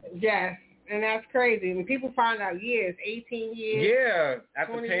 Yes, and that's crazy. When people find out years, 18 years. Yeah,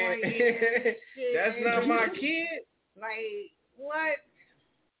 after 21 years. That's not my kid. Like, what?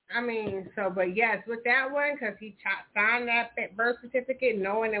 I mean, but yes, with that one, because he signed that birth certificate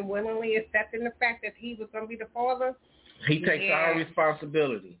knowing and willingly accepting the fact that he was going to be the father. He takes all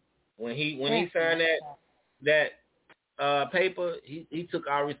responsibility. When he signed that paper, he took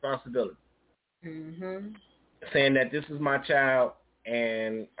all responsibility. Mm-hmm. Saying that this is my child,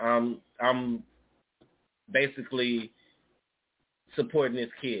 and I'm basically supporting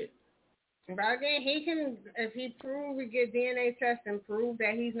this kid. But again, he can, if he prove, we get DNA test and prove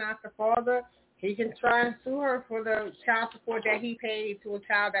that he's not the father, he can try and sue her for the child support that he paid to a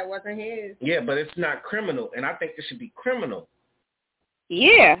child that wasn't his. Yeah, but it's not criminal, and I think it should be criminal.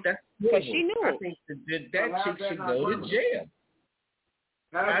 Yeah, because she knew. I think that chick should go to jail.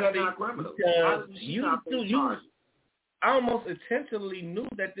 That's not criminal. I almost intentionally knew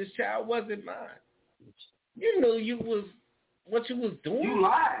that this child wasn't mine. You knew what you was doing. You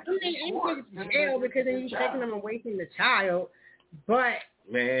lied. I mean, it's jail because then you're taking them away from the child, but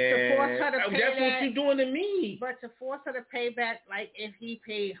man, to force her to pay that's what you're doing to me. But to force her to pay back, like if he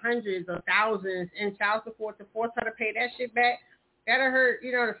paid hundreds or thousands in child support, to force her to pay that shit back, that'll hurt,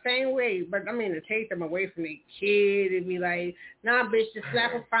 the same way. But I mean, to take them away from the kid and be like, nah, bitch, just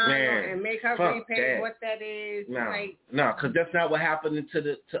slap a fine on and make her repay what that is. No, because that's not what happened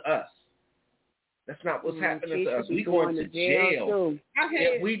to us. That's not what's happening to us. We going to jail.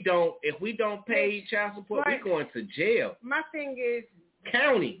 Okay. If we don't pay child support, we going to jail. My thing is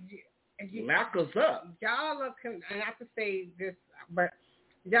county. Lock us up. Y'all are, and I have to say this, but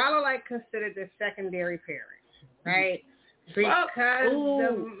y'all are like considered the secondary parents, right? Because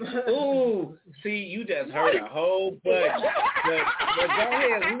see, you just heard a whole bunch. But go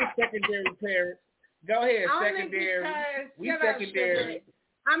ahead, we secondary parents. Go ahead, secondary. We secondary.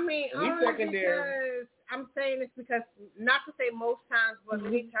 I mean, only because I'm saying this because, not to say most times, but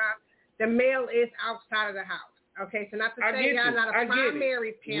many times, the male is outside of the house. Okay, so not to say y'all not a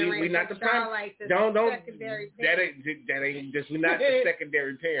primary parent. We're not the primary. Like the secondary parent. That ain't just, we're not the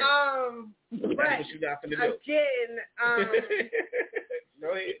secondary parent. But that's what you're not going to do. Again,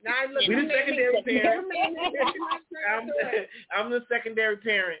 go ahead. We the secondary parent. I'm the secondary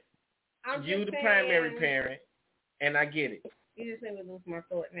parent. You the primary parent, and I get it. You just made me lose my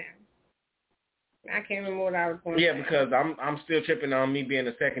thought now. I can't remember what I was going to say. Yeah, because I'm still tripping on me being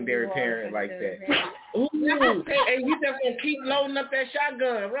a secondary parent like that. Ooh, and you just gonna keep loading up that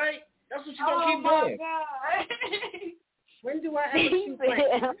shotgun, right? That's what you gonna keep doing. God. When do I ever shoot?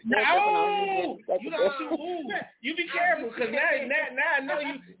 No, you don't shoot. You be careful, because now I know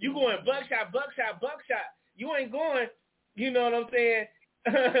you going buckshot. You ain't going. You know what I'm saying?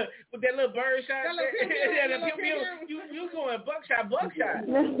 With that little bird shot, you going buckshot.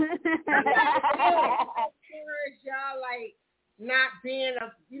 Y'all like not being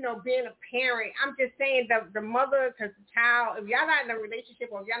a parent. I'm just saying the mother, because the child, if y'all not in a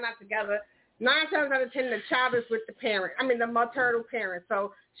relationship or if y'all not together, 9 times out of 10 the child is with the maternal parent.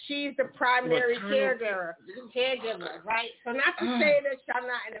 So she's the primary caregiver, right? So not to say that y'all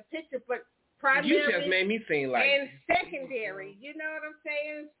not in the picture, but primary, you just made me seem like and secondary. You know what I'm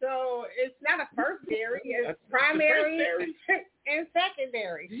saying? So it's not a firstdary, it's primary and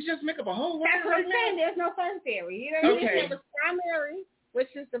secondary. Did you just make up a whole word? That's what I'm saying. There's no firstdary. You know what I mean? There's primary, which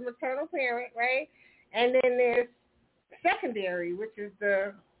is the maternal parent, right? And then there's secondary, which is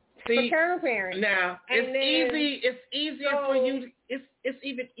the maternal parent. Now it's even easier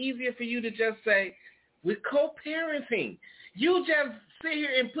for you to just say we're co-parenting. You just sit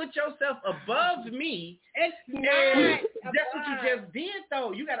here and put yourself above me. It's not. That's what you just did,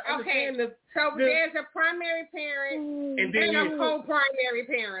 though. You got to understand this. So there's a primary parent and a co-primary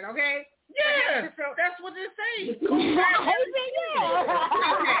parent, okay? Yeah, that's what it says. Okay.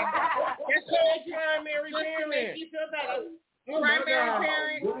 That's co-primary parent. You feel better. Primary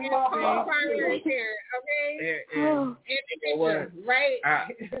parent and co-primary parent, okay? Right?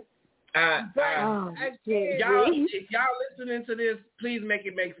 If y'all listening to this, please make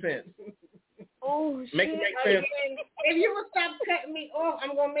it make sense. Oh, shit. Make it make sense. If you will stop cutting me off,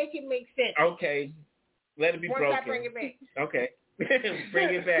 I'm going to make it make sense. Okay. Let it be broken. Once I bring it back. Okay.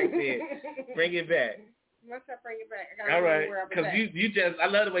 Bring it back then. Bring it back. Once I bring it back. All right. Because you just, I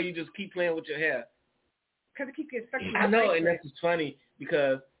love the way you just keep playing with your hair. Because it keeps getting stuck in I know, and that's just funny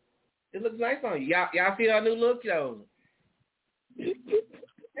because it looks nice on you. Y'all see our new look, yo?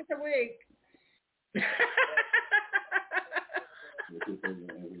 It's a wig.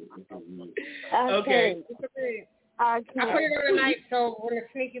 Okay. I put it on tonight, so when the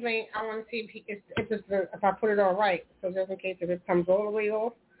sneaky link, I want to see if I put it on right, so just in case if it comes all the way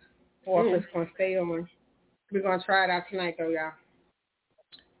off, or if it's going to stay on. We're going to try it out tonight, though, y'all.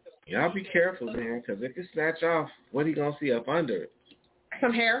 Y'all be careful, man, because it can snatch off. What are you going to see up under it?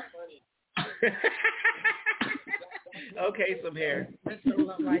 Some hair. Okay, some hair. This will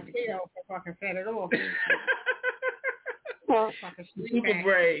look like tail if I can set it off. Super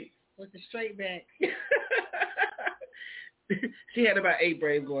braid. With the straight back. She had about 8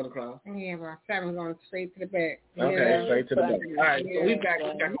 braids going across. Yeah, about 7 going straight to the back. Okay, straight to the back. All right, so we got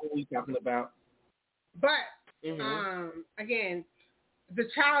what we talking about. But, again, the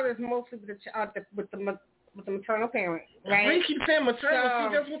child is mostly with the maternal parent, right? Why you keep saying maternal?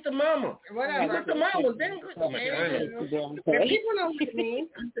 She just with the mama. Whatever. With the mama, then the people know what it means.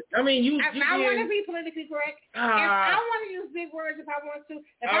 I mean, I want to be politically correct. If I want to use big words if I want to.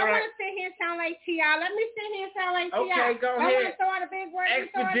 If I want to sit here and sound like T.I., let me sit here and sound like T.I. Okay, go ahead. I want to throw out a big word.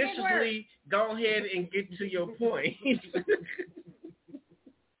 Expeditiously, go ahead and get to your point.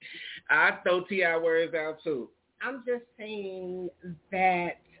 I throw T.I. words out too. I'm just saying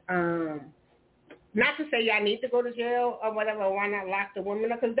that, not to say y'all need to go to jail or whatever, or why not lock the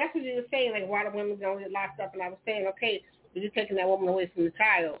women up, because that's what you were saying, like why the women don't get locked up, and I was saying, okay, you're taking that woman away from the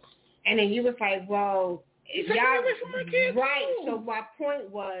child. And then you was like, well, you taking away from my kids right, too. So my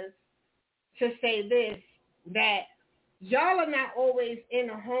point was to say this, that y'all are not always in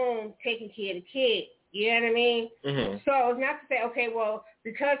the home taking care of the kid. You know what I mean? Mm-hmm. So it's not to say, okay, well,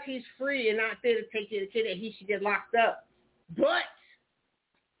 because he's free and not there to take care of the kid, that he should get locked up. But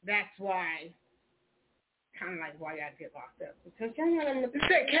that's why, kind of like why y'all get locked up. Because y'all not in the... You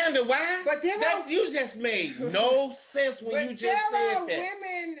said kind of why? But there that you just made no sense when you just said that. There are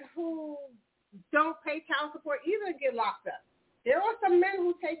women who don't pay child support either get locked up. There are some men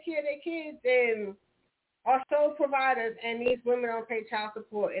who take care of their kids and are sole providers, and these women don't pay child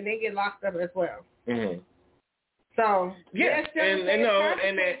support, and they get locked up as well. Mm-hmm. So yes,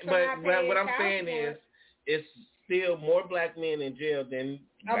 but what I'm saying is, it's still more black men in jail than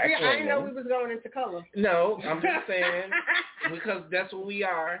black women. I didn't know we was going into color. No, I'm just saying because that's what we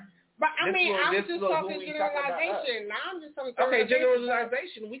are. But I mean, I'm just talking generalization. Now I'm just talking. Okay,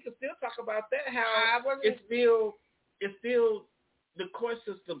 generalization. We can still talk about that. How it's still the court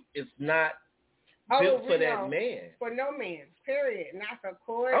system is not built for that man. For no man, period. Not for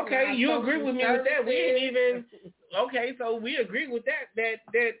court. Okay, you agree with me with that. We didn't even. Okay, so we agree with that. That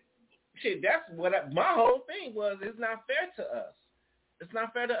shit. That's what my whole thing was. It's not fair to us. It's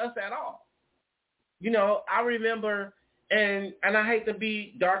not fair to us at all. You know, I remember, and I hate to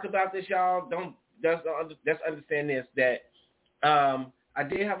be dark about this, y'all. Let's understand this. That I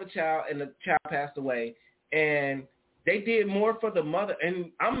did have a child, and the child passed away, and they did more for the mother, and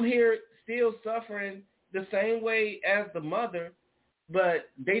I'm here still suffering the same way as the mother, but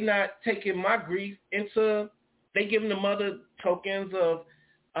they not taking my grief into, they giving the mother tokens of,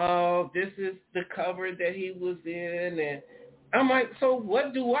 oh, this is the cover that he was in, and I'm like, so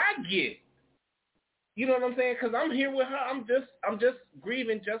what do I get? You know what I'm saying? Because I'm here with her. I'm just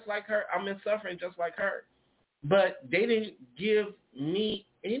grieving just like her. I'm in suffering just like her. But they didn't give me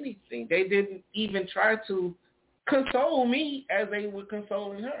anything. They didn't even try to console me as they were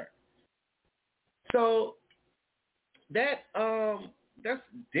consoling her. So that's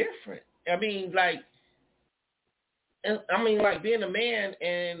different. I mean, like being a man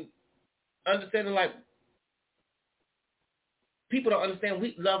and understanding, like, people don't understand.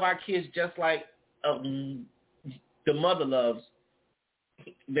 We love our kids just like the mother loves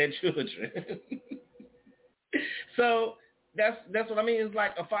their children. So that's what I mean. It's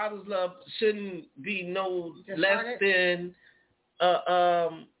like a father's love shouldn't be no less than a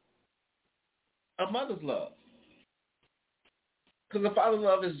mother's love, because the father's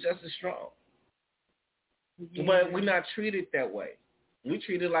love is just as strong. Yeah. But we're not treated that way. We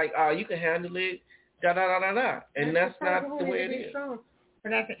treat it like, oh, you can handle it, da da da da da, and that's not the way it is. Strong.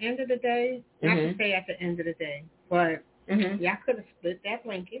 But at the end of the day, not to say at the end of the day, but y'all could have split that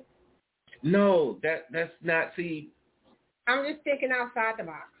blanket. No, that's not. See, I'm just thinking outside the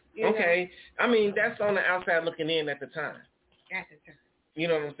box. Okay, I mean, that's on the outside looking in at the time. At the time. You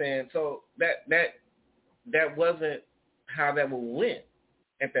know what I'm saying? So that wasn't how that went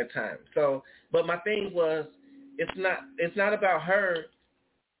at that time. So, but my thing was, it's not about her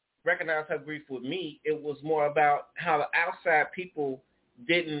recognize her grief with me. It was more about how the outside people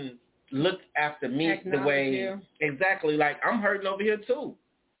didn't look after me the way exactly. Like, I'm hurting over here too.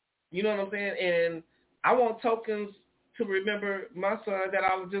 You know what I'm saying? And I want tokens to remember my son that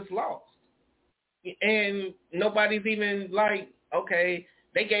I was just lost. And nobody's even like, okay,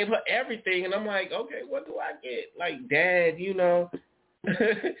 they gave her everything, and I'm like, okay, what do I get? Like, Dad, you know.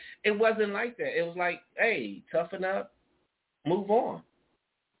 It wasn't like that. It was like, hey, toughen up, move on.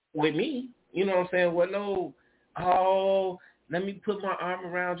 With me, you know what I'm saying? Well, no, oh, let me put my arm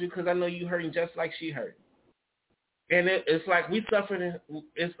around you because I know you hurting just like she hurt. And it's like we suffering.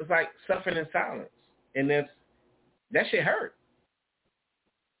 It's like suffering in silence, and that shit hurt.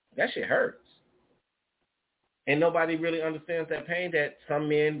 That shit hurts. And nobody really understands that pain that some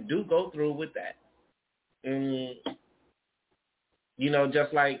men do go through with that. And, you know,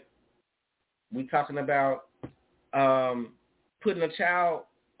 just like we talking about putting a child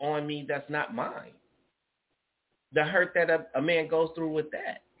on me that's not mine. the hurt that a man goes through with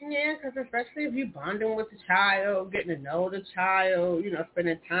that. Yeah, because especially if you're bonding with the child, getting to know the child,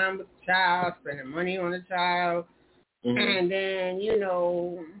 spending time with the child, spending money on the child, and then,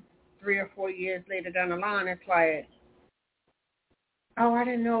 3 or 4 years later down the line, it's like, oh, I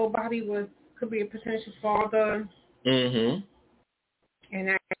didn't know Bobby could be a potential father. And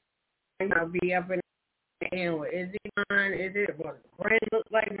I be up in the end, well, is it mine? Is it what Frenz look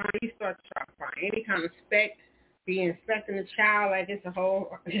like mine? You start to find any kind of be inspecting the child like it's a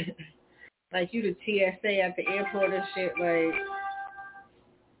whole, like you the TSA at the airport and shit, like.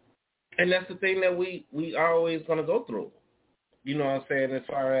 And that's the thing that we are always going to go through. You know what I'm saying? As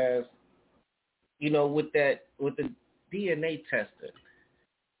far as, with the DNA testing,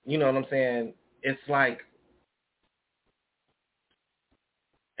 you know what I'm saying? It's like,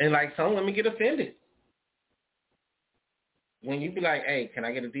 and like some women get offended when you be like, hey, can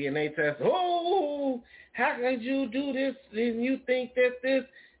I get a DNA test? Oh, how could you do this? And you think that this,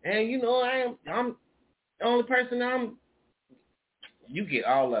 and I'm the only person you get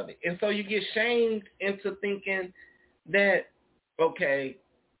all of it. And so you get shamed into thinking that, okay,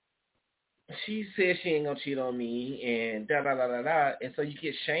 she said she ain't gonna cheat on me and da-da-da-da-da. And so you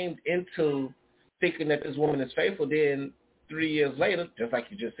get shamed into thinking that this woman is faithful. Then 3 years later, just like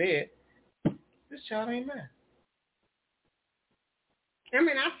you just said, this child ain't mine. I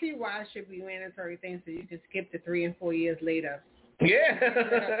mean, I see why it should be mandatory things so you can skip the 3 and 4 years later. Yeah.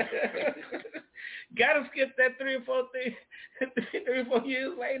 Gotta skip that 3 or 4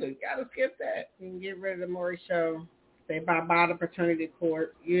 years later. Gotta skip that. You can get rid of the Maury show. Say bye-bye to paternity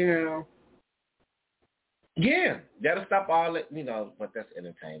court, Yeah. Gotta stop all that, but that's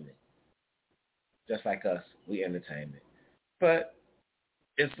entertainment. Just like us, we entertainment. But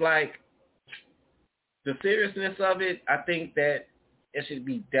it's like the seriousness of it, I think that it should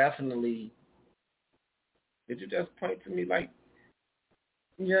be definitely. Did you just point to me like?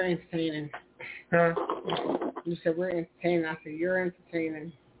 You're entertaining. Huh? You said we're entertaining. I said you're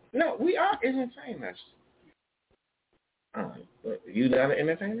entertaining. No, we are entertainers. But you not an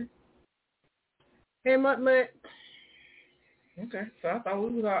entertainer? Hey, Mutt. Okay, so I thought we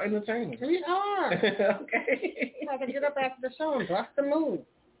was all entertainers. We are. Okay. I have to get up after the show and bust the move.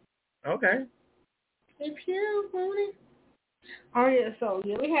 Okay. Hey, Pew, Mooney. Oh, yeah, so,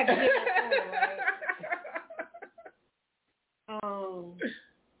 we had to get that right? Oh,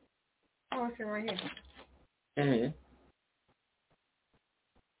 it's right here.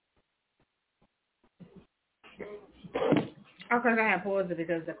 Because I had paused it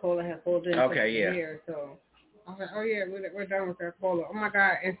because the caller had pulled in. Okay, yeah. Here, so I was like, oh, yeah, we're done with that caller. Oh, my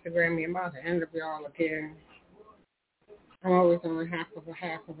God, Instagram me. I'm about to end up y'all again. I'm always on half of an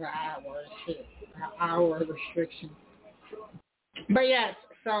hour. Shit, an hour restriction. But, yes,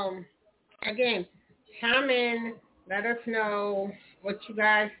 so, again, come in. Let us know what you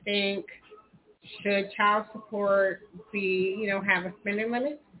guys think. Should child support be, have a spending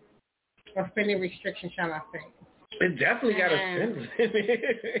limit? Or spending restriction, shall I say? It definitely got a spending limit.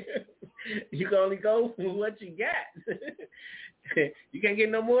 You can only go with what you got. You can't get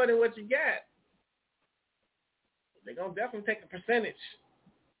no more than what you got. They're going to definitely take a percentage.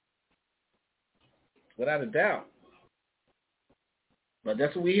 Without a doubt. But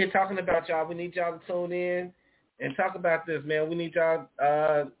that's what we're here talking about, y'all. We need y'all to tune in and talk about this, man. We need y'all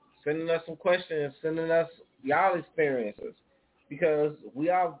sending us some questions, sending us y'all experiences, because we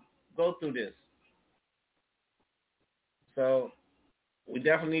all go through this. So we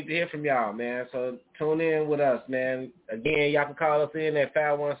definitely need to hear from y'all, man. So tune in with us, man. Again, y'all can call us in at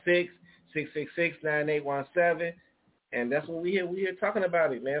 516-666-9817. And that's what we're here talking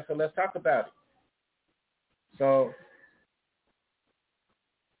about it, man. So let's talk about it. So,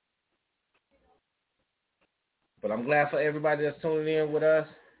 but I'm glad for everybody that's tuning in with us,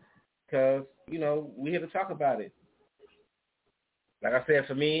 because, we're here to talk about it. Like I said,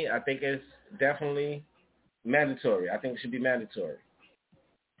 for me, I think it's definitely mandatory. I think it should be mandatory.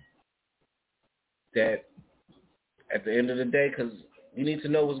 That at the end of the day, because you need to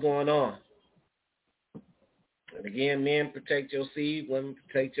know what's going on. And again, men protect your seed, women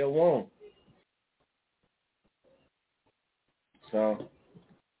protect your womb. So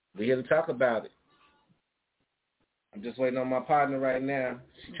we're here to talk about it. I'm just waiting on my partner right now.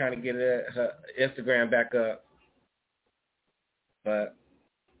 She's trying to get her Instagram back up. But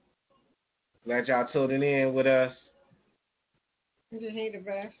glad y'all tuning in with us. You hate the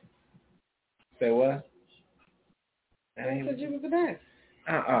best. Say what? I said you was the best.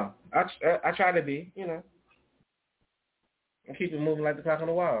 I try to be, and keep it moving like the clock on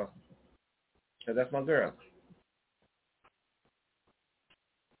the wall. Because that's my girl.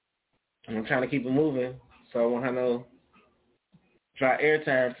 And I'm trying to keep it moving So I want her to try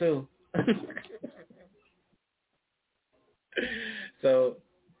airtime too. So,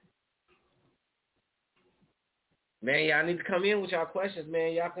 man, y'all need to come in with y'all questions,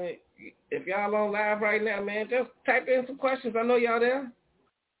 man. Y'all can, if y'all on live right now, man, just type in some questions. I know y'all there.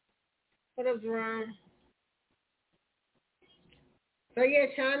 What up, Jerome? So, yeah,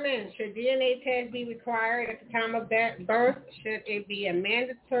 chime in. Should DNA test be required at the time of birth? Should it be a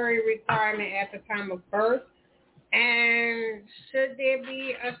mandatory requirement at the time of birth? And should there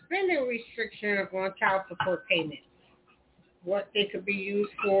be a spending restriction on child support payments? What they could be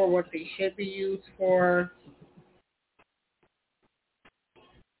used for, what they should be used for.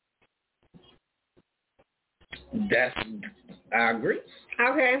 I agree.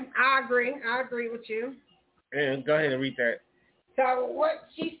 Okay, I agree with you. And go ahead and read that. So what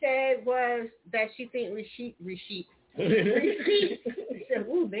she said was that she thinks receipts. She said,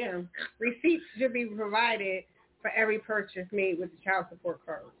 ooh, damn. Receipts should be provided for every purchase made with the child support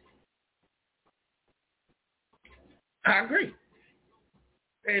card. I agree.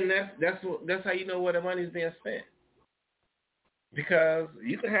 And that's how you know where the money's being spent. Because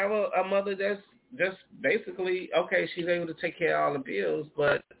you can have a mother that's just basically, okay, she's able to take care of all the bills,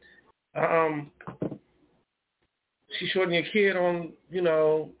 but she's shorting your kid on,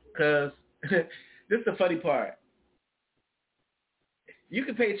 because this is the funny part. You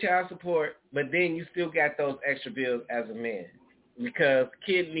can pay child support, but then you still got those extra bills as a man. Because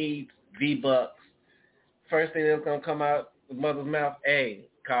kid needs V-Bucks. First thing that's going to come out of mother's mouth, hey,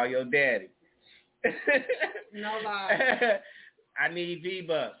 call your daddy. No lie. I need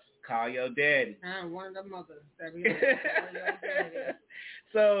V-Bucks. Call your daddy. I'm one of the mothers.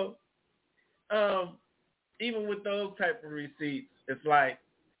 So, even with those type of receipts, it's like,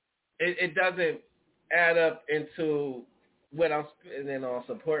 it doesn't add up into what I'm spending on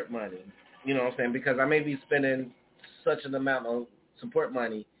support money. You know what I'm saying? Because I may be spending such an amount of support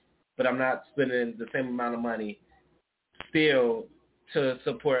money, but I'm not spending the same amount of money still to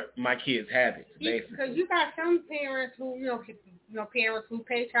support my kids' habits, basically. Because you got some parents who, parents who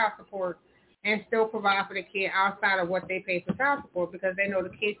pay child support and still provide for the kid outside of what they pay for child support because they know the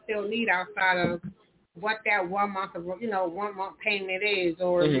kids still need outside of what that 1 month of, 1 month payment is,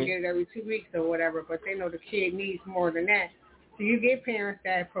 or you get it every 2 weeks or whatever, but they know the kid needs more than that. So you get parents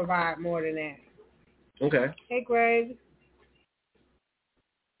that provide more than that. Okay. Hey, Greg.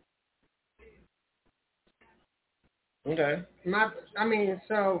 Okay. Damn,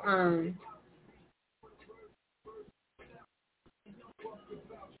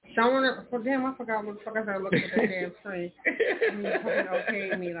 I forgot what the fuck I started looking at that damn screen. And you fucking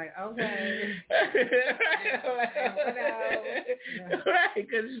okayed me, like, okay. Right,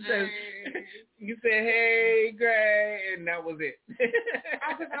 because you said, hey, Gray, and that was it.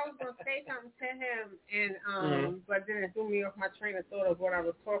 I was going to say something to him, and but then it threw me off my train of thought of what I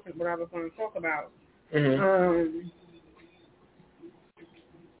was going to talk about.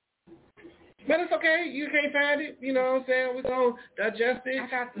 But it's okay. You can't find it. You know what I'm saying? We're going to digest it,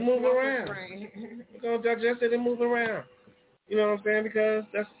 move around. We're going to digest it and move around. You know what I'm saying? Because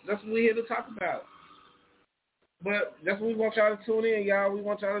that's what we're here to talk about. But that's what we want y'all to tune in, y'all. We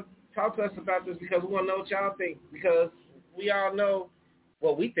want y'all to talk to us about this because we want to know what y'all think. Because we all know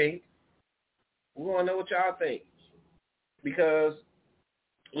what we think. We want to know what y'all think. Because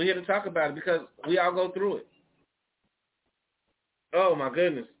we're here to talk about it. Because we all go through it. Oh, my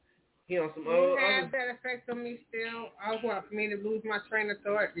goodness. He on some you have that effect on me still? I want for me to lose my train of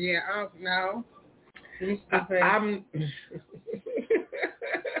thought. Yeah, no. I'm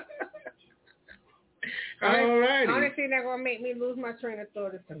all righty. The only thing that's going to make me lose my train of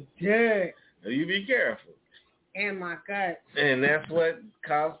thought is some dirt. You be careful. And my guts. And that's what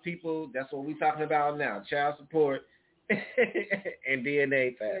caused people, that's what we're talking about now, child support and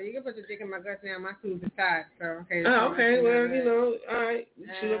DNA test. So you can put the dick in my guts now. My tubes are tied. So, okay. Oh, okay. Well, all right. You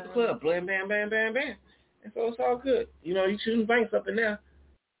shoot up the club. Blam, bam, bam, bam, bam. And so it's all good. You shooting banks up in there.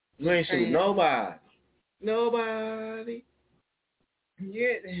 You ain't shooting nobody. Nobody.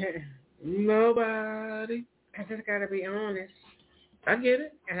 Yeah. Nobody. I just got to be honest. I get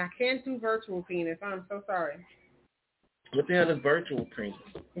it. And I can't do virtual penis. I'm so sorry. What the hell is virtual penis?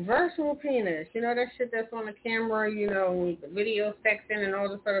 Virtual penis. That shit that's on the camera, video sexing and all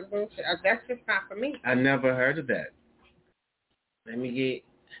this other bullshit. That's just not for me. I never heard of that. Let me get...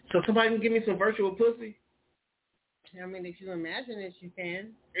 So somebody can give me some virtual pussy? I mean, if you imagine it, you can.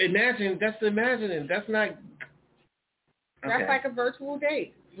 Imagine. That's imagining. That's not... Okay. That's like a virtual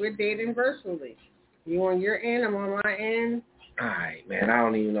date. We're dating virtually. You on your end, I'm on my end. All right, man. I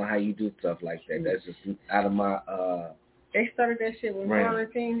don't even know how you do stuff like that. That's just out of my... They started that shit when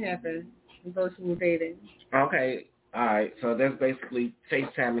quarantine happened. virtual dating. Okay, all right. So that's basically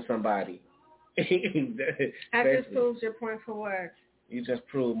FaceTiming somebody. That just proves your point for what? You just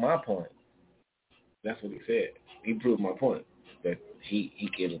proved my point. That's what he said. He proved my point that he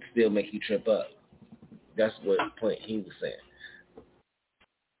can still make you trip up. That's what point he was saying.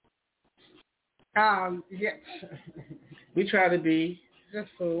 Yeah. We try to be. Just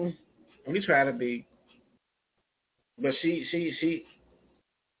fool. We try to be. But she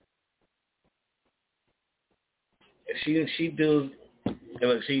do.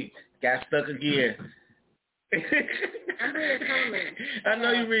 Look, she got stuck again. I'm reading comments. I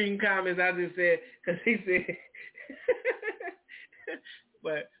know you're reading comments. I just said because he said.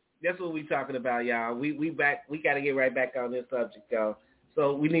 But that's what we talking about, y'all. We back. We got to get right back on this subject, y'all.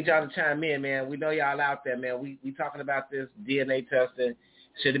 So we need y'all to chime in, man. We know y'all out there, man. We talking about this DNA testing.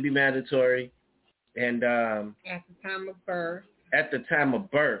 Should it be mandatory? And at the time of birth. At the time of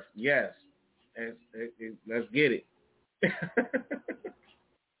birth, yes. Let's get it.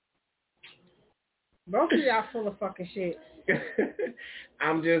 Both of y'all full of fucking shit.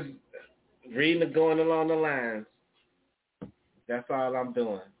 I'm just reading and going along the lines. That's all I'm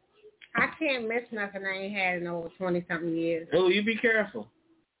doing. I can't miss nothing I ain't had in over 20-something years. Oh, you be careful.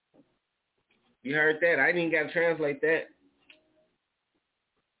 You heard that. I didn't got to translate that.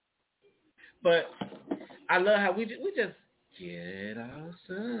 But I love how we just get our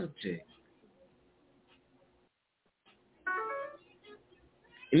subject.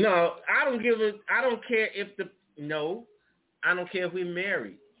 No, I don't care if I don't care if we're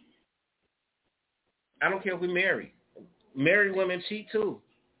married. I don't care if we're married. Married women cheat too.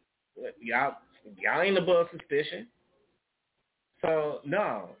 Y'all ain't above suspicion. So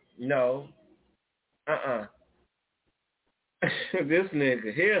no. This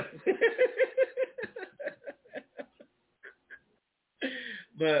nigga here.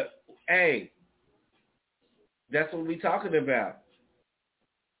 But hey, that's what we talking about.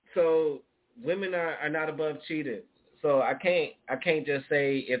 So women are not above cheating. So I can't just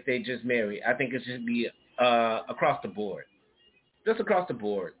say if they just married. I think it should be across the board. Just across the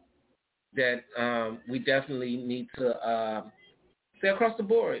board. That we definitely need to say across the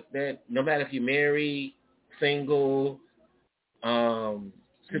board that no matter if you're married, single, situationship.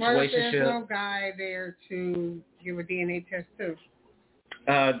 What if there's no guy there to give a DNA test to?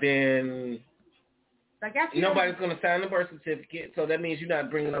 Then nobody's going to sign the birth certificate, so that means you're not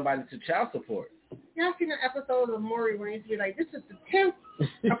bringing nobody to child support. Y'all seen an episode of Maury where he used to be like, this is the 10th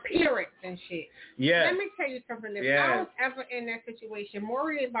appearance and shit. Yeah. Let me tell you something. If I was ever in that situation,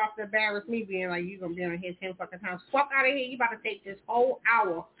 Maury is about to embarrass me being like, you're going to be on here 10 fucking times. Fuck out of here. You about to take this whole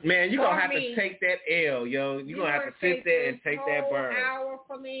hour. Man, you're going to have to take that L, yo. You're going to have to sit there and take that burn. Hour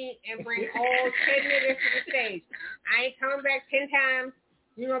for me and bring all 10 niggas to the stage. I ain't coming back 10 times.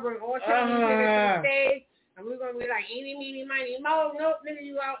 You're going to bring all 10 niggas to the stage. And we're going to be like, eeny, meeny, miny, mo. Nope, nigga,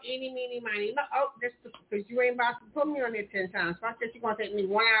 you out, eeny, meeny, miny, mo. Oh, that's because you ain't about to put me on there 10 times. So I said you're going to take me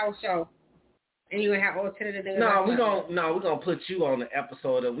 1 hour show. And you're going to have all 10 of the niggas. No, we're going to put you on the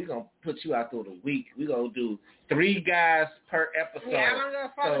episode. We're going to put you out through the week. We're going to do 3 guys per episode. Yeah, I don't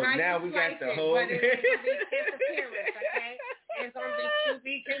know if so now we got the whole. But it's going to be 10 appearance, okay? It's going to be to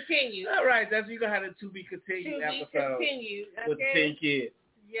be continued. All right, you're going to have a to be continued episode. Continued, okay? With 10 kids.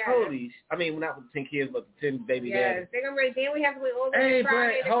 Yes. Not with the 10 kids, but the 10 baby Yes, daddies. they're going to wait. Then we have to wait over Hey,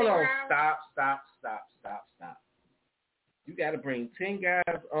 Friday. Brett, hold on. Stop. You got to bring 10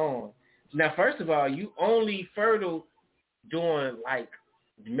 guys on. Now, first of all, you only fertile during like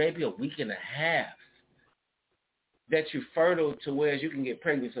maybe a week and a half that you're fertile to where you can get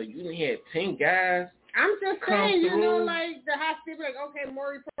pregnant. So you only had 10 guys. I'm just saying, like the hospital, like, okay,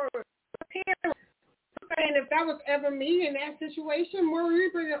 Maury, saying if that was ever me in that situation, Maury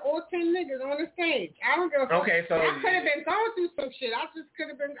bringing all 10 niggas on the stage. I don't give a fuck. Okay, so I could have been going through some shit. I just could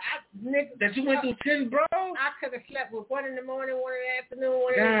have been niggas. That you went through 10, bro? I could have slept with 1 in the morning, 1 in the afternoon,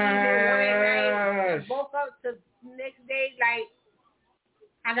 1 in the evening, 1 at night. Woke up the next day like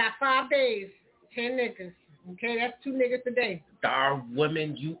I got 5 days, 10 niggas. Okay, that's 2 niggas a day. Darn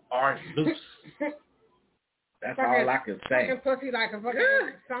women, you are loose. That's all I can say. Fucking pussy like a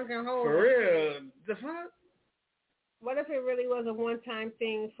fucking sunken hole. For real. The fuck? What if it really was a one-time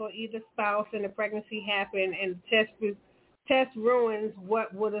thing for either spouse and the pregnancy happened and the test ruins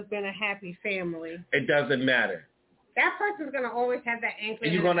what would have been a happy family? It doesn't matter. That person's going to always have that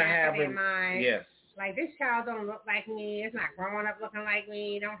inkling in the back of their mind. Yes. Like, this child don't look like me. It's not growing up looking like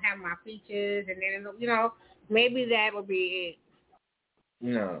me. Don't have my features. And then, maybe that would be it.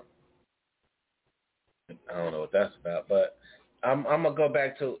 No. I don't know what that's about, but I'm going to go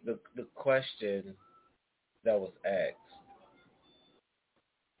back to the question that was asked.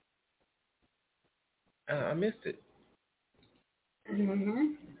 I missed it.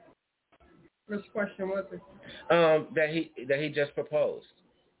 Mhm. Which question was it? That he just proposed.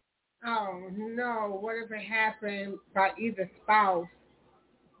 Oh no! What if it happened by either spouse?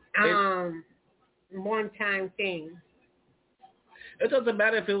 One-time thing. It doesn't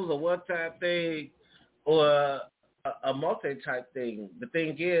matter if it was a one-time thing or a multi-type thing. The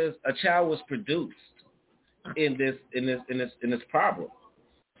thing is, a child was produced in this problem.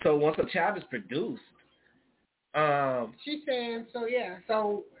 So once a child is produced, she's saying so. Yeah.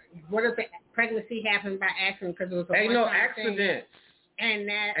 So what if the pregnancy happened by accident because it was a ain't no one-time accidents. thing? And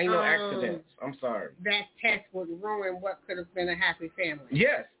that ain't no accidents. I'm sorry. That test would ruin what could have been a happy family.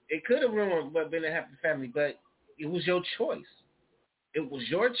 Yes, it could have ruined what been a happy family, but it was your choice. It was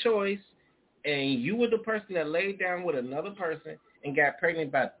your choice, and you were the person that laid down with another person and got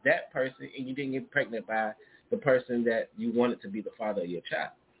pregnant by that person, and you didn't get pregnant by the person that you wanted to be the father of your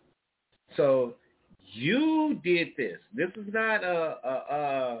child. So you did this. This is not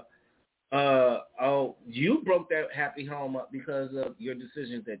you broke that happy home up because of your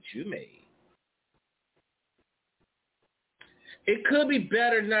decisions that you made. It could be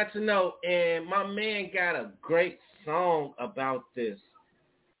better not to know, and my man got a great song about this.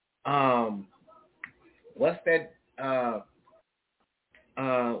 What's that?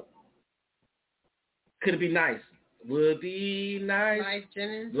 Could it be nice? Would be nice.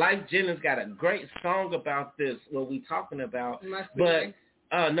 Life Jennings got a great song about this. What we talking about? Must be nice.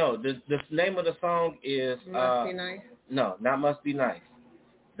 No, the name of the song is Must Be Nice. No, not Must Be Nice.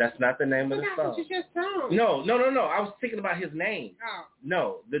 That's not the name of the song. It's just song. No. I was thinking about his name. Oh.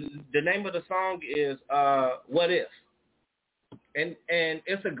 No, the name of the song is What If, and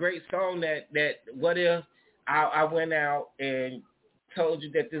it's a great song. That What If I went out and told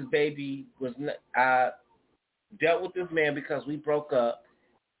you that this baby was not, I dealt with this man because we broke up,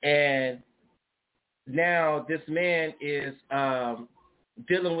 and now this man is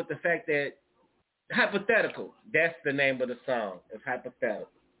dealing with the fact that hypothetical. That's the name of the song. It's hypothetical.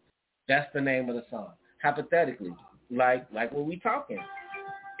 That's the name of the song. Hypothetically, like what we talking.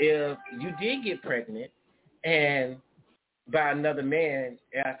 If you did get pregnant and by another man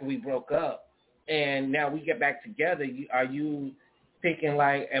after we broke up, and now we get back together, are you thinking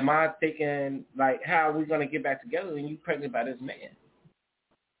like, am I thinking like, how are we going to get back together when you pregnant by this man?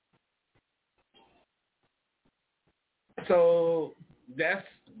 So that's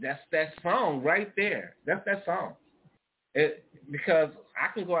that song right there. That's that song. Because I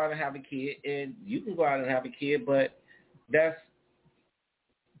can go out and have a kid, and you can go out and have a kid, but that's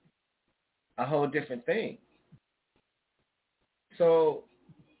a whole different thing. So,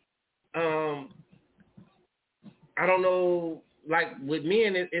 I don't know. Like with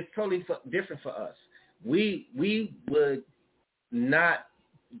men, it's totally different for us. We would not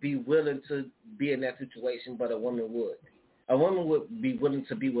be willing to be in that situation, but a woman would. A woman would be willing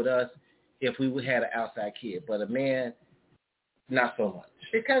to be with us if we had an outside kid, but a man, not so much.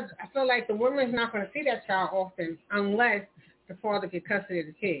 Because I feel like the woman's not going to see that child often unless the father gets custody of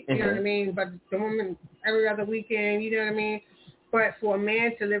the kid. You know what I mean? But the woman, every other weekend, you know what I mean? But for a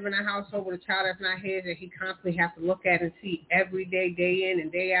man to live in a household with a child that's not his, that he constantly has to look at and see every day, day in and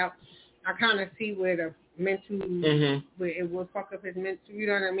day out, I kind of see where the mental, where it will fuck up his mental, you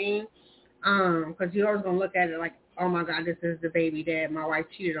know what I mean? Because you're always going to look at it like, oh my God, this is the baby that my wife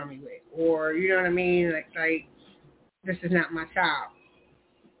cheated on me with. Or, you know what I mean? Like this is not my child.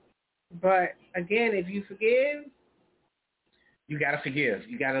 But again, if you forgive, you got to forgive.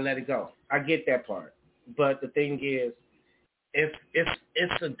 You got to let it go. I get that part. But the thing is,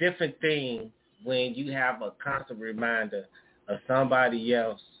 it's a different thing when you have a constant reminder of somebody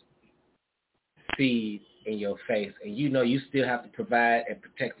else's seed in your face, and you know you still have to provide and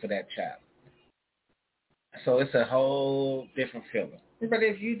protect for that child. So it's a whole different feeling. But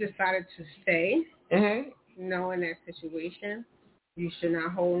if you decided to stay, knowing that situation, you should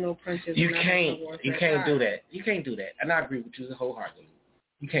not hold no punches. You can't do that. You can't do that. And I agree with you wholeheartedly.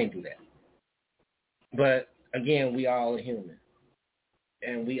 You can't do that. But again, we all are human,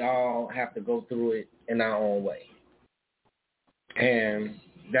 and we all have to go through it in our own way. And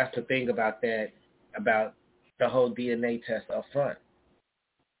that's the thing about that, about the whole DNA test up front.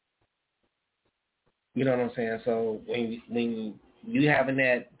 You know what I'm saying? So when you having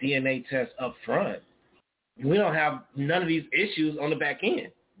that DNA test up front, we don't have none of these issues on the back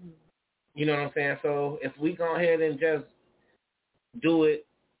end. You know what I'm saying? So if we go ahead and just do it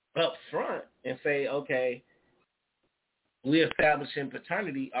up front and say, okay, we're establishing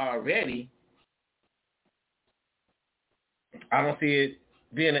paternity already, I don't see it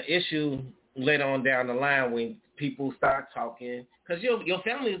being an issue later on down the line when people start talking. Because your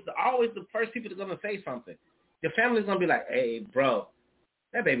family is always the first people that are going to say something. Your family's going to be like, hey, bro,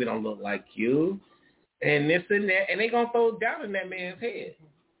 that baby don't look like you. And this and that. And they're going to throw doubt in that man's head.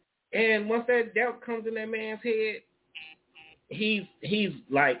 And once that doubt comes in that man's head, he's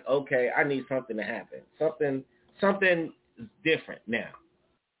like, okay, I need something to happen. Something different now.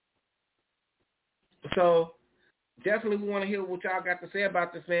 So definitely we want to hear what y'all got to say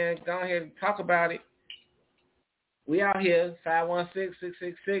about this, man. Go ahead and talk about it. We out here,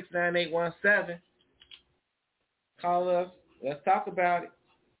 516-666-9817. Call us. Let's talk about it.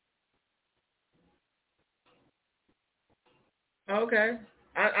 Okay.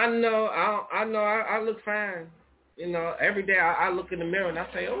 I know I look fine. You know, every day I look in the mirror and I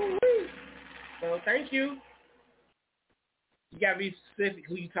say, oh, wee. So thank you. You got to be specific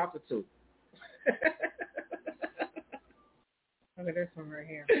who you talking to. Look at this one right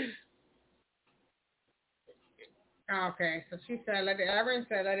here. Okay, so she said, Erin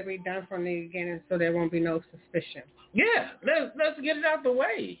said, let it be done from the beginning so there won't be no suspicion. Yeah, let's get it out the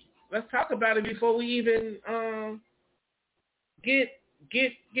way. Let's talk about it before we even get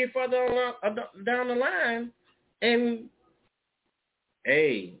further down the line. And,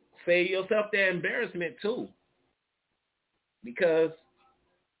 hey, save yourself that embarrassment, too. Because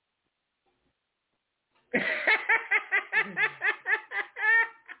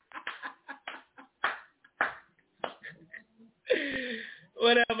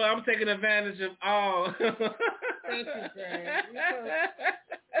whatever, I'm taking advantage of all. Thank you, Greg.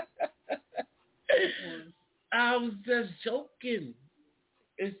 I was just joking.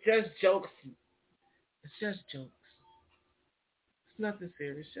 It's just jokes. It's just jokes. It's nothing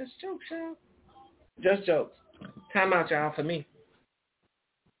serious. Just jokes, y'all. Just jokes. Time out, y'all, for me.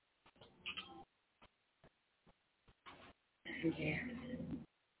 Yeah.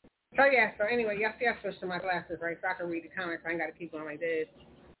 So anyway, yes, I switched to my glasses, right? So I can read the comments. I ain't got to keep going like this.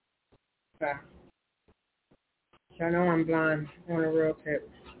 So I know I'm blind on a real tip.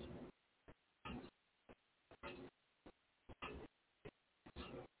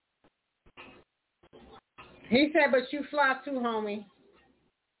 He said, but you fly too, homie.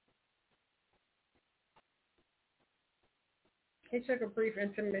 He took a brief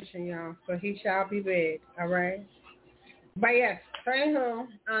intermission, y'all, so he shall be big, all right? But yes, so anywho,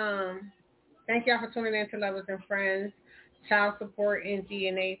 thank y'all for tuning in to Lovers and Friends, Child Support and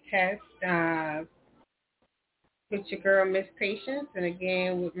DNA Test with your girl, Miss Patience, and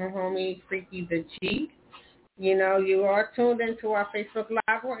again with my homie, Freaky the G. You know, you are tuned into our Facebook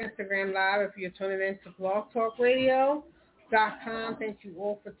Live or Instagram Live. If you're tuning in to blogtalkradio.com, thank you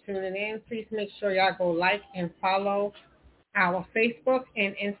all for tuning in. Please make sure y'all go like and follow our Facebook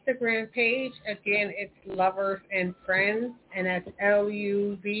and Instagram page. Again, it's Lovers and Friends, and that's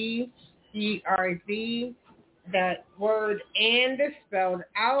Luverz. That word "and" is spelled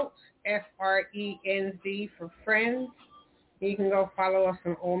out, Frenz for friends. You can go follow us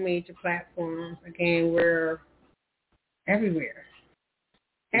on all major platforms. Again, we're everywhere.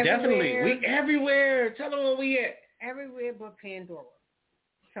 Definitely. We everywhere. Tell them where we at. Everywhere but Pandora.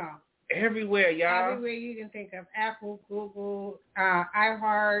 So everywhere, y'all. Everywhere you can think of. Apple, Google,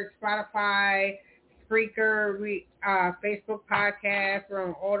 iHeart, Spotify, Spreaker, Facebook Podcast. We're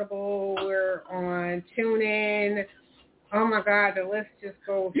on Audible. We're on TuneIn. Oh, my God. The list just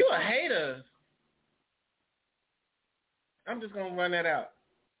goes. You a hater. I'm just going to run that out.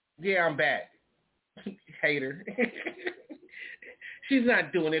 Yeah, I'm back. Hater. She's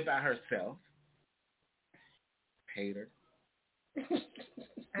not doing it by herself. Hater.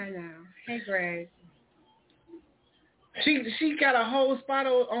 I know. Hey, Greg. She got a whole spot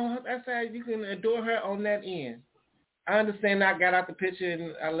on that side. You can adore her on that end. I understand I got out the picture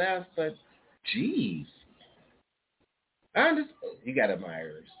and I left, but jeez. I understand. You got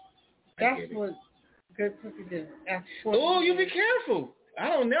admirers. That's what good pussy do. Oh, you be careful. I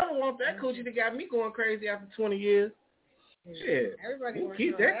don't never want that coochie that got me going crazy after 20 years. Shit. Everybody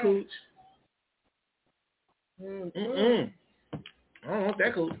keep that cooch. Mm-mm. I don't want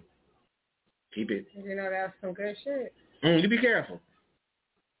that cooch. Keep it. You know, that's some good shit. You be careful.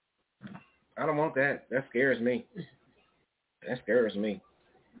 I don't want that. That scares me. That scares me.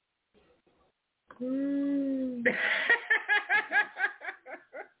 What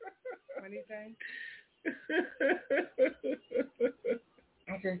do you think?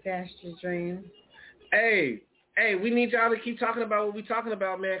 I just dashed your dream. Hey, we need y'all to keep talking about what we talking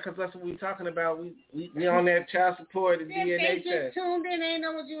about, man, because that's what we talking about. We on that child support and DNA test. They just tuned in. They didn't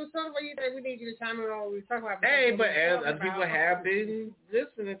know what you was talking about. You think we need you to chime in on what we talking about. Hey, but other people have been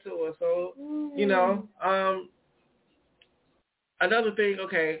listening to us, so you know. Another thing,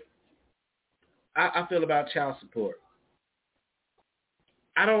 okay. I feel about child support.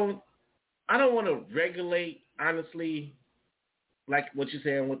 I don't want to regulate, honestly, like what you're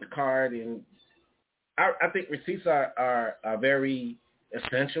saying with the card, and I think receipts are very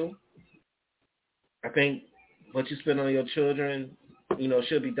essential. I think what you spend on your children,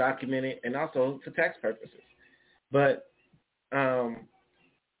 should be documented, and also for tax purposes. But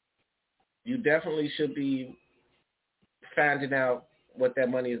you definitely should be finding out what that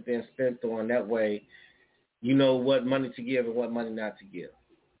money is being spent on. That way, you know what money to give and what money not to give.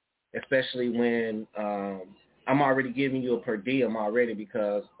 Especially when I'm already giving you a per diem already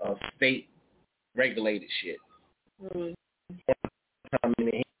because of state regulated shit. Mm-hmm. I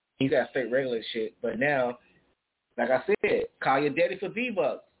mean, he got state regulated shit, but now, like I said, call your daddy for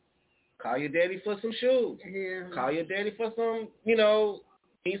V-Bucks. Call your daddy for some shoes. Yeah. Call your daddy for some,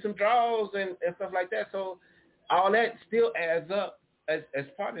 need some drawers and stuff like that. So all that still adds up as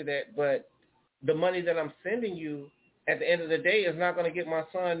part of that, but the money that I'm sending you at the end of the day is not going to get my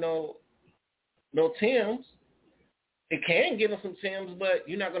son no Timbs. It can get him some Timbs, but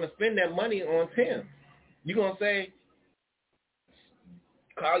you're not going to spend that money on Timbs. You're going to say,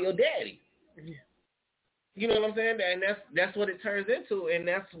 call your daddy. Yeah. You know what I'm saying? And that's what it turns into, and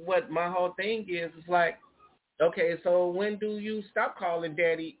that's what my whole thing is. It's like, okay, so when do you stop calling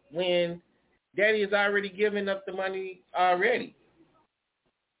daddy when daddy is already giving up the money already?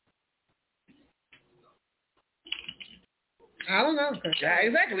 I don't know. Yeah,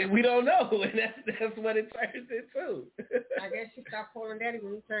 exactly. We don't know, and that's what it turns into. I guess you stop calling daddy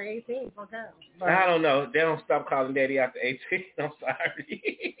when you turn 18. Fuck out. I don't know. They don't stop calling daddy after 18. I'm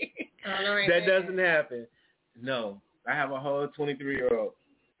sorry. I don't know. That doesn't happen. No. I have a whole 23-year-old,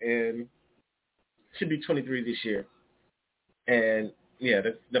 and should be 23 this year. And, yeah,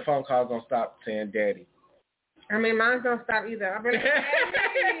 the phone calls don't stop saying daddy. I mean, mine don't stop either. I'm really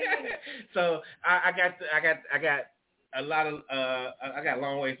So I got a lot of I got a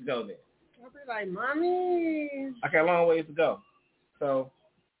long ways to go then. I'll be like, mommy. I got a long ways to go. So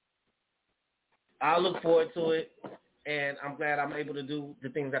I'll look forward to it, and I'm glad I'm able to do the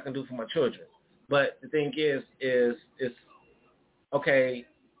things I can do for my children. But the thing is okay,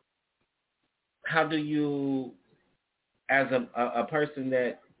 how do you, as a person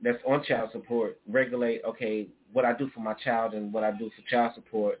that's on child support, regulate, okay, what I do for my child and what I do for child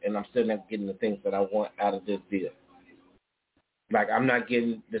support, and I'm still not getting the things that I want out of this deal? Like, I'm not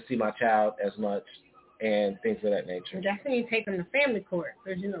getting to see my child as much and things of that nature. And that's when you take them to family court.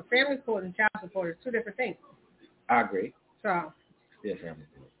 Because, family court and child support are two different things. I agree. So. Still family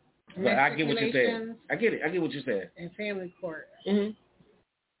court. But I get what you're saying. I get it. I get what you're saying. And family court. Mm-hmm.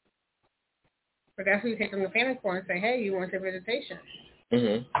 But that's when you take them to family court and say, hey, you want your visitation.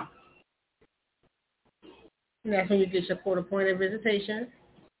 Mm-hmm. And that's when you get your court-appointed visitation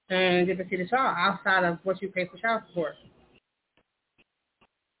and get to see the child outside of what you pay for child support.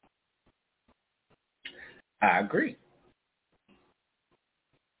 I agree.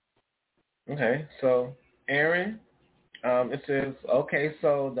 Okay, so Aaron, it says, okay,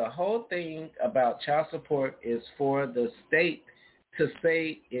 so the whole thing about child support is for the state to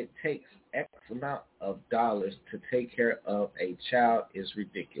say it takes X amount of dollars to take care of a child is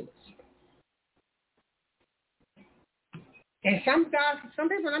ridiculous. And some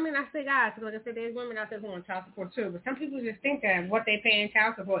people, I say guys, because like I said, there's women out there who want child support too, but some people just think that what they pay in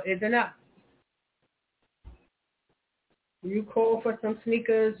child support is enough. You call for some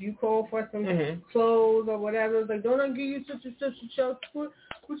sneakers, you call for some clothes or whatever. It's like, don't I give you such and such a child support?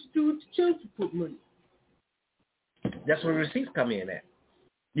 What you do with the child support money? That's where receipts come in at.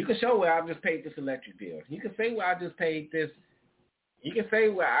 You can show where I just paid this electric bill. You can say where I just paid this. You can say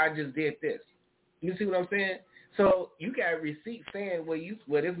where I just did this. You see what I'm saying? So you got receipts saying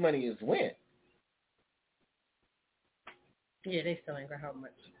where this money is went. Yeah, they still ain't gonna help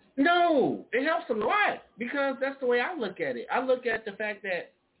much. No, it helps a lot because that's the way I look at it. I look at the fact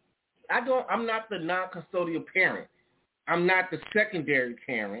that I'm not the non-custodial parent. I'm not the secondary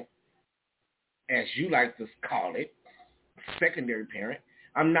parent, as you like to call it, secondary parent.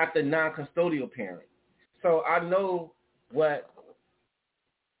 I'm not the non-custodial parent. So I know what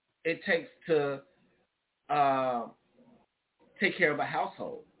it takes to take care of a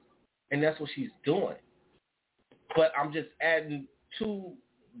household, and that's what she's doing. But I'm just adding to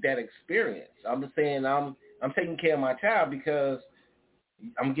that experience. I'm just saying I'm taking care of my child because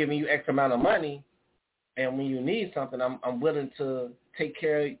I'm giving you X amount of money, and when you need something, I'm willing to take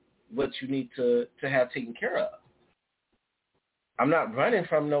care of what you need to have taken care of. I'm not running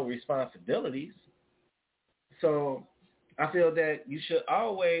from no responsibilities. So I feel that you should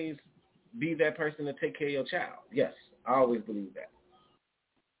always be that person to take care of your child. Yes, I always believe that.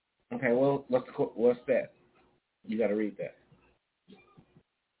 Okay, well, what's that? You got to read that.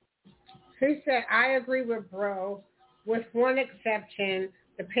 He said, I agree with bro, with one exception.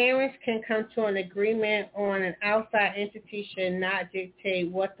 The parents can come to an agreement on an outside entity should not dictate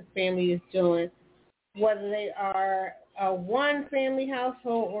what the family is doing, whether they are a one-family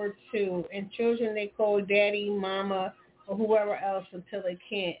household or two, and children they call daddy, mama, or whoever else until they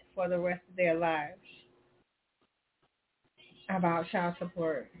can't for the rest of their lives. About child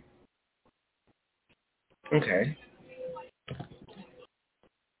support. Okay.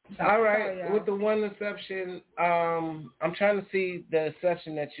 All right. With the one exception, I'm trying to see the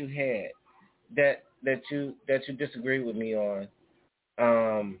exception that you had that you disagree with me on.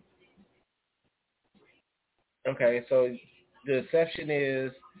 Okay, so the exception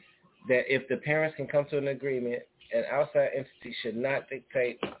is that if the parents can come to an agreement, an outside entity should not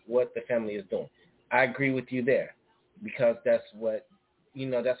dictate what the family is doing. I agree with you there, because that's what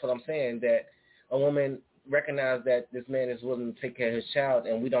I'm saying, that a woman recognize that this man is willing to take care of his child,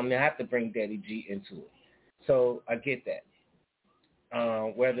 and we don't have to bring Daddy G into it. So I get that.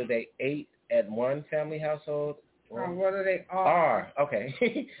 Whether they ate at one family household or whether they are.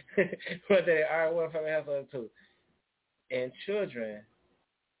 Okay. Whether they are one family household too. And children,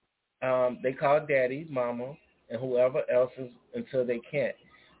 they call daddy, mama, and whoever else is until they can't.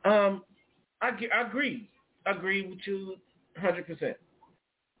 I agree. I agree with you 100%.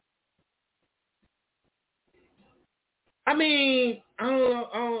 I mean, I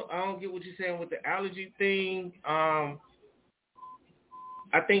don't get what you're saying with the allergy thing. I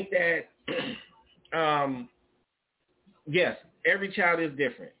think that yes, every child is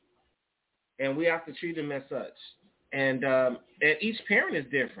different, and we have to treat them as such. And each parent is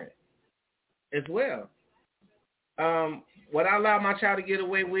different as well. What I allow my child to get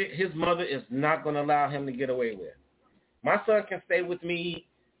away with, his mother is not going to allow him to get away with. My son can stay with me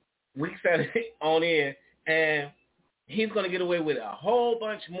weeks on end, and he's going to get away with a whole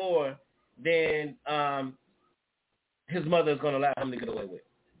bunch more than his mother is going to allow him to get away with.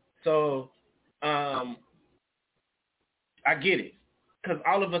 So I get it, because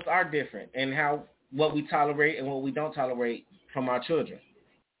all of us are different in what we tolerate and what we don't tolerate from our children.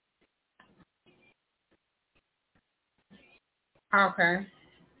 Okay.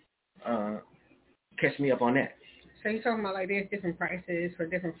 Catch me up on that. So you're talking about like there's different prices for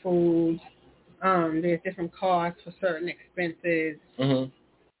different foods. There's different costs for certain expenses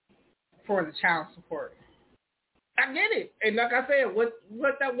for the child support. I get it. And like I said, what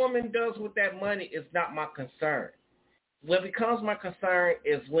that woman does with that money is not my concern. What becomes my concern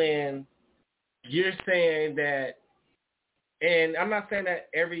is when you're saying that, and I'm not saying that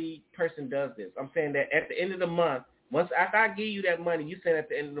every person does this. I'm saying that at the end of the month, once after I give you that money, you say at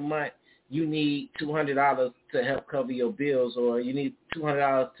the end of the month you need $200 to help cover your bills, or you need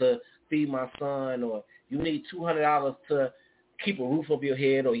 $200 to feed my son, or you need $200 to keep a roof over your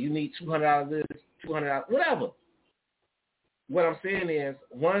head, or you need $200 this, $200, whatever. What I'm saying is,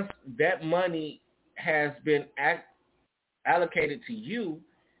 once that money has been allocated to you,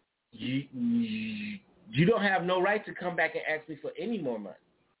 you don't have no right to come back and ask me for any more money.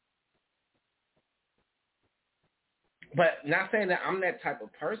 But not saying that I'm that type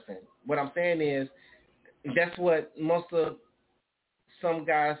of person. What I'm saying is, that's what some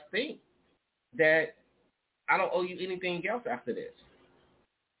guys think, that I don't owe you anything else after this.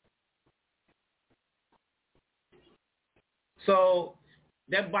 So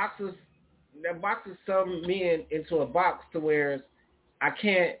that boxes some men into a box to where I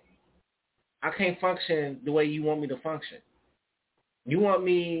can't function the way you want me to function. You want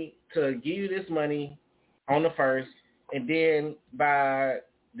me to give you this money on the 1st, and then by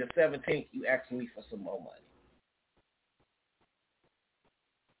the 17th you ask me for some more money.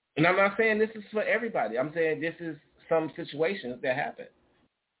 And I'm not saying this is for everybody. I'm saying this is some situations that happen.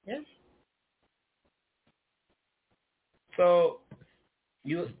 Yeah. So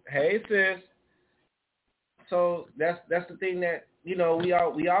hey sis. So that's the thing that we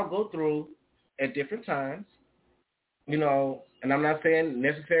all go through at different times. And I'm not saying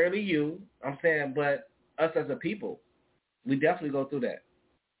necessarily you. I'm saying, but us as a people, we definitely go through that.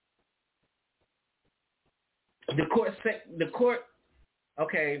 The court.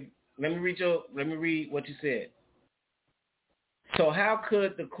 Okay, let me read what you said. So how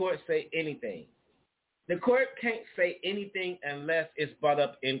could the court say anything? The court can't say anything unless it's brought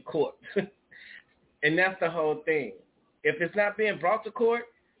up in court. And that's the whole thing. If it's not being brought to court,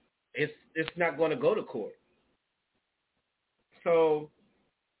 it's not going to go to court. So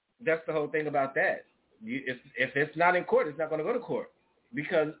that's the whole thing about that. If it's not in court, it's not going to go to court.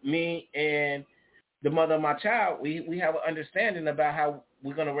 Because me and the mother of my child, we have an understanding about how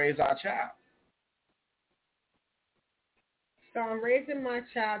we're going to raise our child. So I'm raising my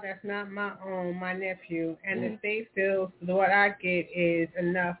child that's not my own, my nephew, and the state feels what I get is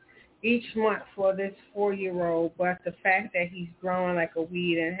enough each month for this 4-year-old, but the fact that he's growing like a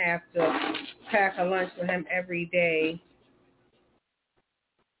weed and have to pack a lunch with him every day.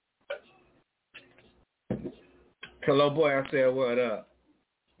 Hello, boy, I said, what up?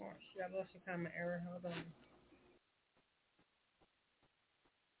 Oh, shit, I lost your comment error. Hold on.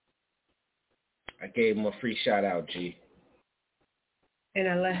 I gave him a free shout-out, G. And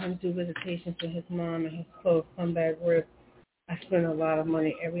I let him do visitation for his mom, and his clothes come back ripped. I spend a lot of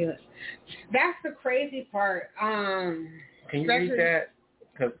money every month. That's the crazy part. Can you read that?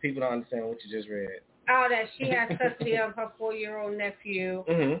 Because people don't understand what you just read. Oh, that she has custody of her 4-year-old nephew,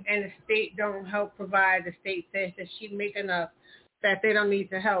 and the state don't help provide. The state says that she make enough that they don't need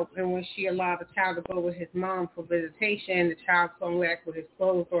to help. And when she allowed the child to go with his mom for visitation, the child come back with his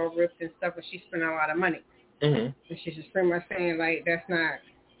clothes all ripped and stuff, and she spent a lot of money. And she's just pretty much saying, like, that's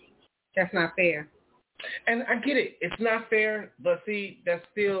not fair. And I get it. It's not fair, but see, that's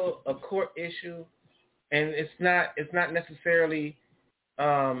still a court issue, and it's not necessarily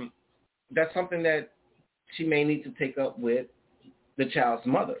that's something that she may need to take up with the child's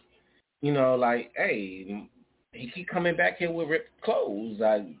mother. You know, like, hey, he keep coming back here with ripped clothes.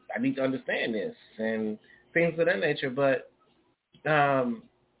 I need to understand this and things of that nature. But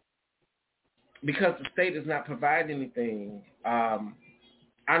because the state is not providing anything,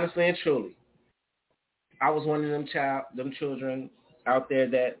 honestly and truly, I was one of them children out there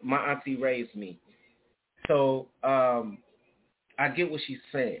that my auntie raised me. So I get what she's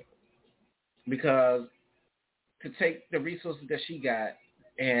saying, because to take the resources that she got,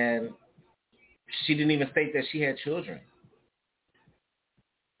 and she didn't even state that she had children.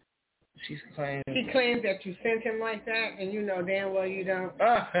 He claims that you sent him like that, and you know damn well you don't.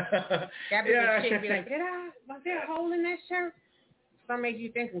 That chick be like, was there a hole in that shirt? Some make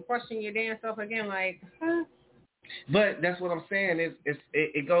you think and question your damn self again, like, huh? But that's what I'm saying.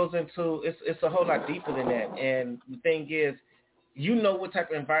 It goes into it's a whole lot deeper than that. And the thing is, you know what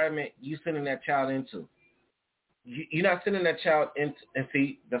type of environment you sending that child into. You're not sending that child into, and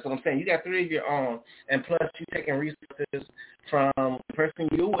see, that's what I'm saying. You got 3 of your own, and plus you taking resources from the person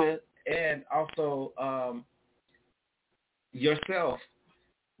you're with, and also yourself,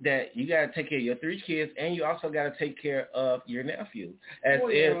 that you got to take care of your 3 kids, and you also got to take care of your nephew.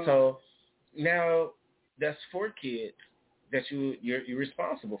 So now that's 4 kids that you're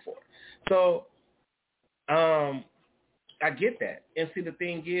responsible for. So I get that. And see, the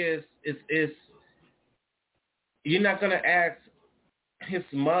thing is you're not going to ask his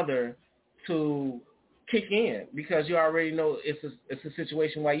mother to kick in, because you already know it's a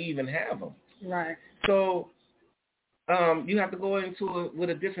situation why you even have them. Right. So you have to go into it with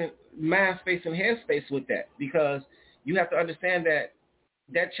a different mind space and head space with that, because you have to understand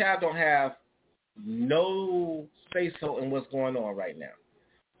that child don't have no say-so in what's going on right now.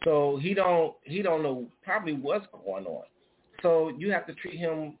 So he don't know probably what's going on. So you have to treat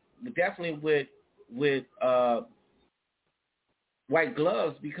him definitely with white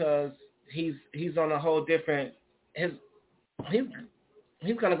gloves, because he's on a whole different he's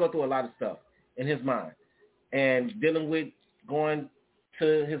gonna go through a lot of stuff in his mind, and dealing with going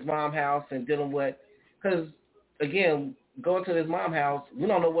to his mom's house and dealing with, because again, going to his mom's house, we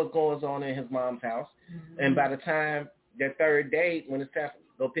don't know what goes on in his mom's house, and by the time that 3rd day, when it's time to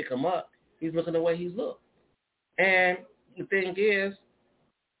go pick him up, he's looking the way he's looked. And the thing is,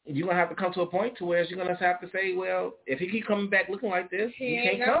 you're going to have to come to a point to where you're going to have to say, well, if he keep coming back looking like this, he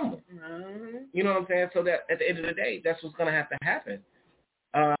can't come. You know what I'm saying? So that at the end of the day, that's what's going to have to happen,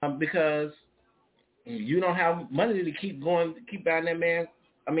 because you don't have money to keep buying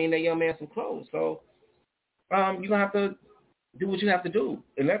that young man some clothes. So you're going to have to do what you have to do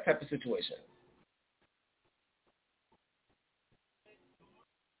in that type of situation.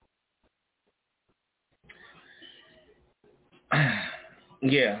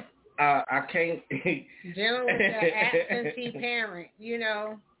 Yeah, I can't. Dealing with that absentee parent,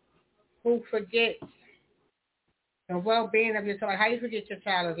 who forgets the well-being of your child. How you forget your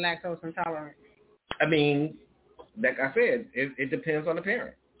child is lactose intolerant? I mean, like I said, it depends on the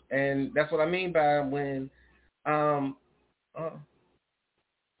parent, and that's what I mean by when. That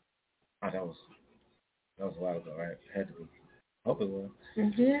was a while ago, right? Had to be. Hope it was.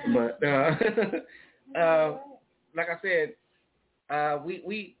 Mm-hmm. But like I said,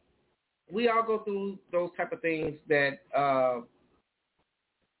 we all go through those type of things that,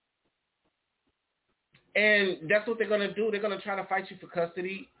 and that's what they're gonna do. They're gonna try to fight you for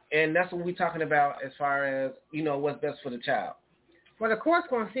custody And that's what we're talking about as far as, what's best for the child. Well, the court's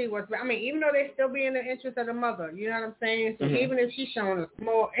going to see even though they still be in the interest of the mother, you know what I'm saying? So even if she's showing a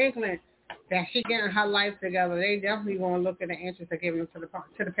small inkling that she's getting her life together, they definitely going to look at the interest of giving them to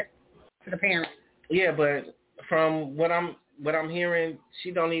the parents. Yeah, but from what I'm hearing,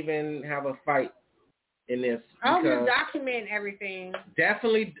 she don't even have a fight in this. Oh, you document everything.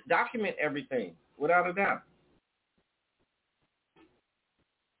 Definitely document everything, without a doubt.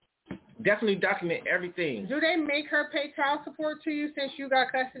 Definitely document everything. Do they make her pay child support to you since you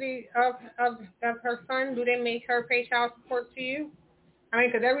got custody of her son? Do they make her pay child support to you?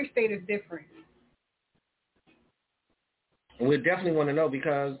 Because every state is different. We definitely want to know,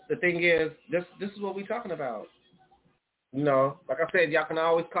 because the thing is, this is what we're talking about. Like I said, y'all can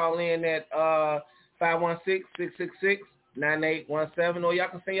always call in at 516-666-9817, or y'all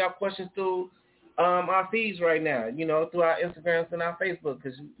can send y'all questions through our feeds right now, through our Instagrams and our Facebook,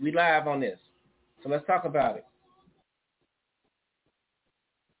 because we live on this. So let's talk about it.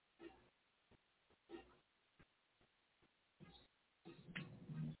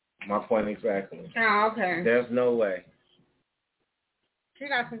 My point exactly. Oh, okay. There's no way. She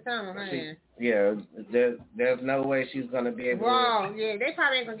got some time on her hands. Yeah, there's no way she's going to be able to. Wow, yeah, they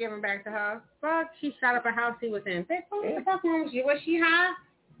probably ain't going to give him back to her. Fuck, she shot up a house he was in. What the fuck wrong with you? Was she high?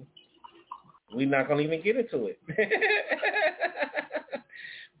 We're not going to even get into it.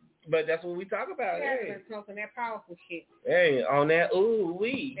 But that's what we talk about. Yeah, hey, smoking that powerful shit. Hey, on that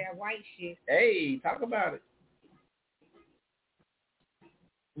ooh-wee. That white shit. Hey, talk about it.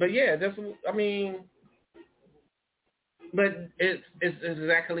 But yeah, but it's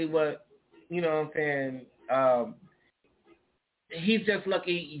exactly what, you know what I'm saying, he's just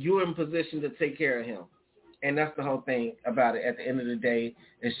lucky you're in position to take care of him. And that's the whole thing about it. At the end of the day,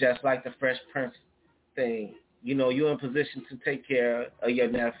 it's just like the Fresh Prince thing. You're in position to take care of your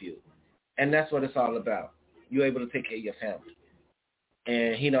nephew. And that's what it's all about. You're able to take care of your family.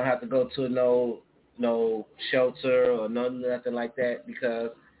 And he don't have to go to no shelter or nothing like that,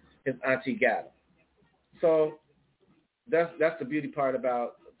 because his auntie got him. So that's the beauty part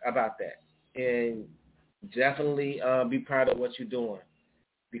about that. And definitely be proud of what you're doing,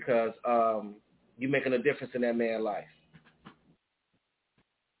 because you're making a difference in that man's life.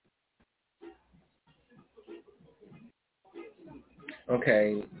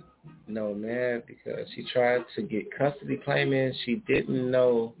 Okay, no, man, because she tried to get custody, claiming she didn't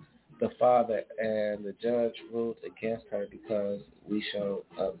know the father, and the judge ruled against her because we showed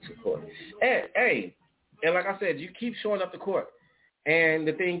up to court. Hey, and like I said, you keep showing up to court. And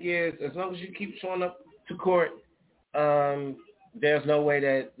the thing is, as long as you keep showing up to court, there's no way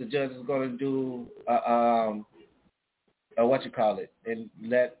that the judge is going to do and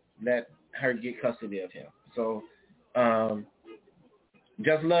let her get custody of him. So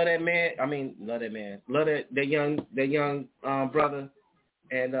just love that man. Love that young brother,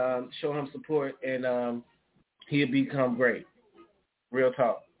 and show him support, and he'll become great. Real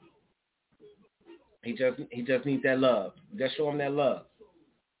talk. He just needs that love. Just show him that love.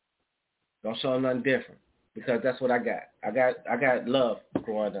 Don't show him nothing different, because that's what I got. I got love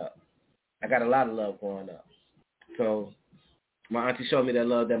growing up. I got a lot of love growing up. So my auntie showed me that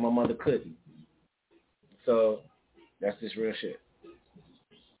love that my mother couldn't. So that's just real shit.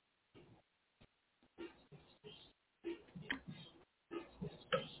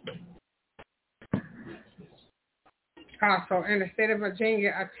 So in the state of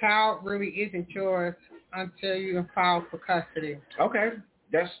Virginia, a child really isn't yours until you can file for custody. Okay,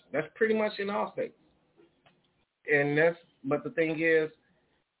 that's pretty much in all states. But the thing is,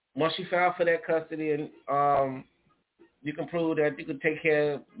 once you file for that custody, and you can prove that you can take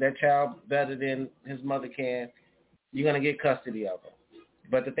care of that child better than his mother can, you're gonna get custody of him.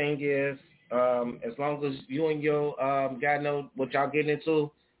 But the thing is, as long as you and your guy know what y'all getting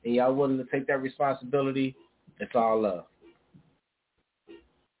into, and y'all willing to take that responsibility, it's all love.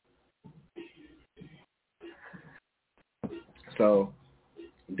 So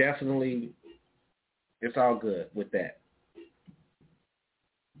definitely, it's all good with that.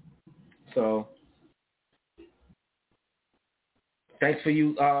 So thanks for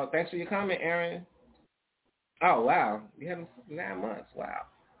your comment, Aaron. Oh wow, you had him 9 months. Wow.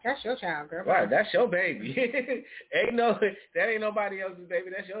 That's your child, girl. Wow, that's your baby. That ain't nobody else's baby.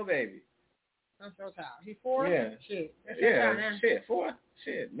 That's your baby. That's your child. He 4? Yeah. Shit. That's your child now. Shit. 4.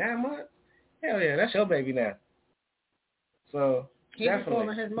 Shit. 9 months. Hell yeah, that's your baby now. So he be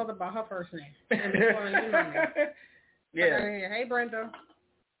calling his mother by her first name. And be calling you my name. Yeah. Hey, Brenda.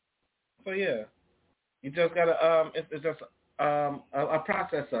 So yeah, you just gotta it's just a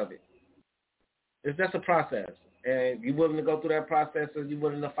process of it. It's just a process. and you're willing to go through that process, and you're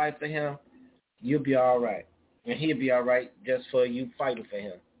willing to fight for him, you'll be all right. And he'll be all right just for you fighting for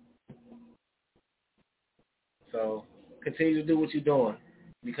him. So continue to do what you're doing,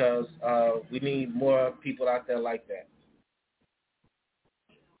 because we need more people out there like that.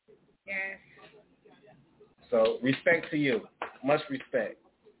 Yes. So respect to you, much respect.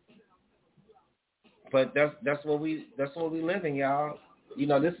 But that's what we live in, y'all. You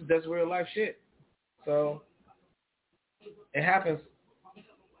know, that's real life shit. So it happens,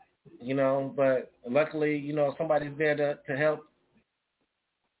 you know. But luckily, you know, somebody's there to help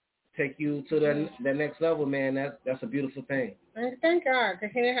take you to the next level, man. That's a beautiful thing. And thank God,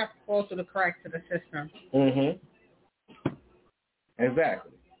 because he didn't have to fall through the cracks of the system.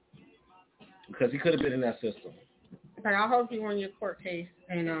 Exactly. Because he could have been in that system. But I hope you win your court case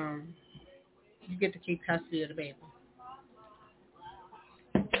and you get to keep custody of the baby.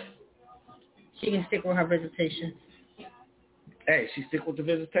 She can stick with her visitation. Hey, she stick with the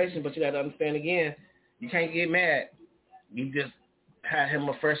visitation, but you got to understand again, you can't get mad. You just had him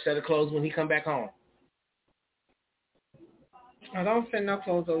a fresh set of clothes when he come back home. I don't send no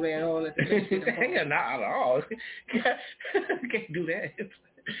clothes over there at all. Yeah, not at all. Can't do that.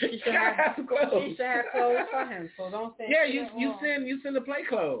 She should have clothes. She should have clothes for him. So don't send. Yeah, you send the play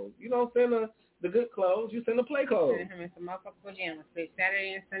clothes. You don't send the good clothes. You send the play clothes. Send him in some motherfucking pajamas.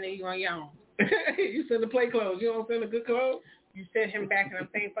 Saturday and Sunday you on your own. You send the play clothes. You don't send the good clothes. You send him back in the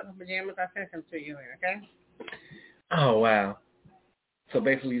same fucking pajamas I sent him to you in. Okay. Oh wow. So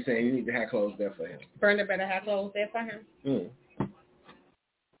basically, you're saying you need to have clothes there for him. Brenda better have clothes there for him.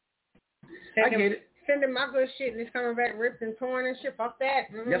 I get it. Send him my good shit and it's coming back ripped and torn and shit. Fuck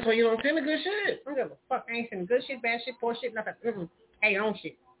that. That's why you don't send the good shit. I don't give a fuck. I ain't sending good shit, bad shit, poor shit, nothing. Hey, your own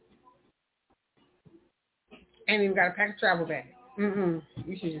shit. Ain't even got to pack a travel bag. You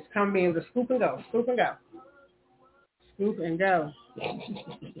should just come be able to scoop and go. Scoop and go. Scoop and go.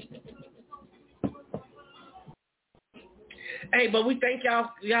 Hey, but we thank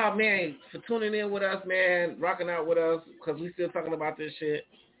y'all, man, for tuning in with us, man, rocking out with us, because we still talking about this shit.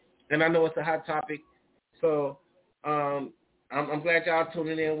 And I know it's a hot topic. So I'm glad y'all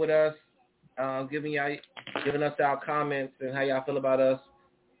tuning in with us, giving us our comments and how y'all feel about us.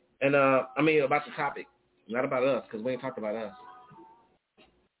 And about the topic, not about us, because we ain't talked about us.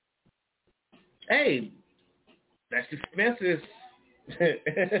 Hey, that's expenses. Those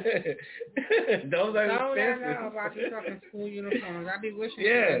are expenses. I know about your fucking school uniforms. I be wishing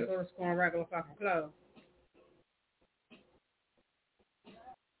you could go to school in regular fucking clothes.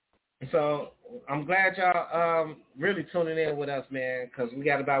 So I'm glad y'all really tuning in with us, man, because we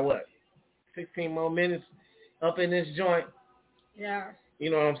got about 16 more minutes up in this joint. Yeah. You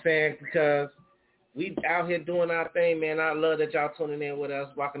know what I'm saying? Because we out here doing our thing, man. I love that y'all tuning in with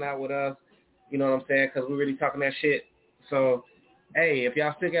us, rocking out with us. You know what I'm saying? Because we're really talking that shit. So, hey, if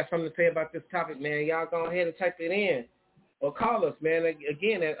y'all still got something to say about this topic, man, y'all go ahead and type it in or call us, man.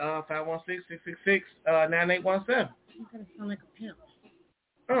 Again at 516-666-9817. You gotta sound like a pimp.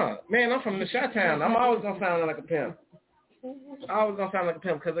 Man, I'm from the Chi-Town. I'm always going to sound like a pimp. I always going to sound like a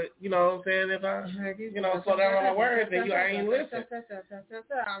pimp because, you know what I'm saying, if I, slow down on my words, then I ain't listen.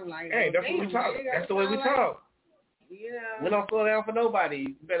 I'm like, hey, that's what we talk. That's the way we talk. Yeah. We don't slow down for nobody.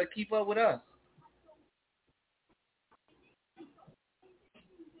 You better keep up with us.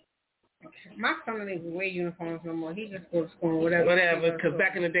 My son didn't even wear uniforms no more. He just go to school or whatever. Whatever, because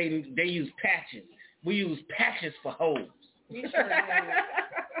back in the day, they used patches. We used patches for hoes.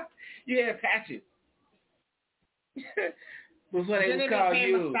 Yeah, patches. Before they was called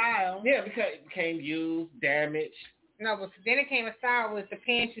used. Yeah, because it became used, damaged. No, but then it came a style with the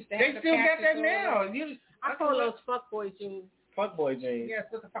pants used to have they still got that now. I call those fuckboy jeans. Fuckboy jeans. Yes,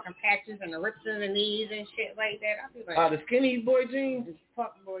 with the fucking patches and the rips in the knees and shit like that. I be like, the skinny boy jeans?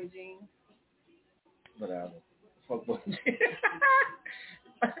 Fuckboy jeans. Whatever. Fuckboy jeans.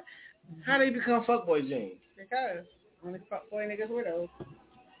 How they become fuckboy jeans? Because only fuckboy niggas wear those.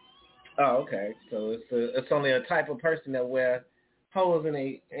 Oh, okay. So it's only a type of person that wear holes in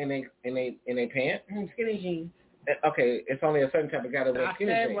a pants. Skinny jeans. Okay, it's only a certain type of guy that wears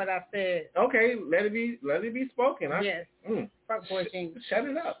skinny jeans. I said what I said. Okay, let it be spoken. Yes. Fuckboy jeans. Shut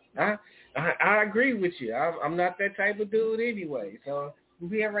it up. I agree with you. I'm not that type of dude anyway. So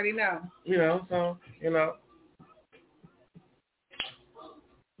we already know.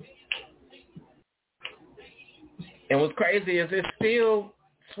 And what's crazy is it's still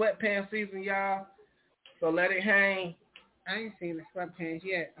sweatpants season, y'all. So let it hang. I ain't seen the sweatpants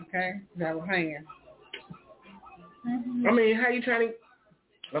yet, okay? That was hanging. I mean, how you trying to...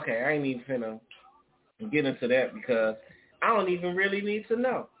 Okay, I ain't even finna get into that because I don't even really need to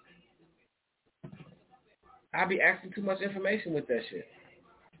know. I be asking too much information with that shit.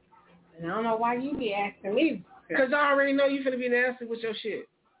 And I don't know why you be asking me. Because I already know you finna be nasty with your shit.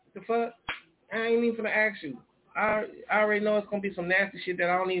 The fuck? I ain't even finna ask you. I already know it's gonna be some nasty shit that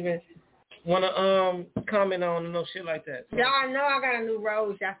I don't even want to comment on and no shit like that. So. Y'all know I got a new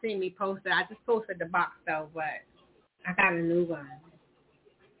rose. Y'all seen me post it. I just posted the box though, but I got a new one.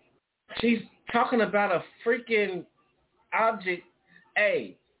 She's talking about a freaking object.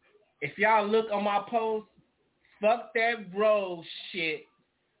 Hey, if y'all look on my post, fuck that rose shit.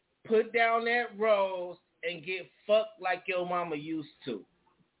 Put down that rose and get fucked like your mama used to.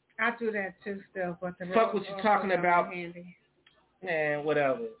 I do that too still, but the fuck what you talking about. Handy. Man,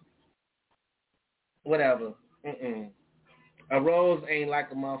 whatever. A rose ain't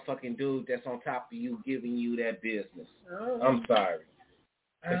like a motherfucking dude that's on top of you giving you that business. Oh. I'm sorry.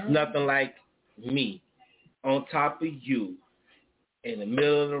 It's nothing like me on top of you in the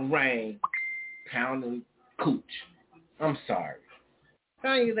middle of the rain pounding cooch. I'm sorry.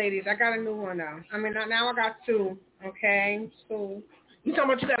 Telling you ladies, I got a new one though. I mean, now I got two. Okay, two. You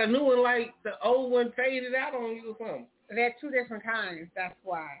talking about you got a new one like the old one faded out on you or something? They're two different kinds. That's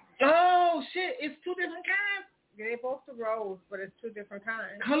why. Oh shit! It's two different kinds. Yeah, they're both the rose, but it's two different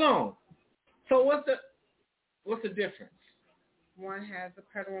kinds. Hold on. So what's the difference? One has a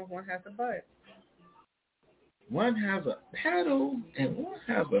petal and one has a bud. One has a petal and one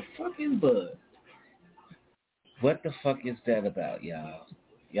has a fucking bud. What the fuck is that about, y'all?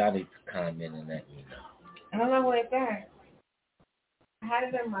 Y'all need to comment and let me know. I don't know what it's at. I had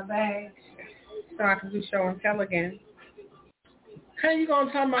it in my bag so I could do show and tell again. How you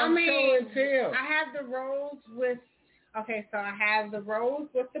gonna talk about show and tell? I have the rose with, okay, so I have the rose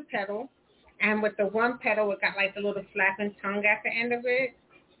with the petal, and with the one petal, it got like the little flapping tongue at the end of it.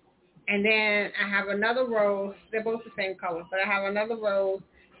 And then I have another rose. They're both the same color, but I have another rose,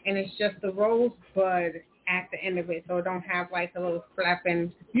 and it's just the rose bud at the end of it, so it don't have like a little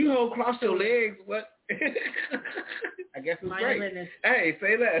flapping. You hold cross your legs, what? I guess it's great. Goodness. Hey,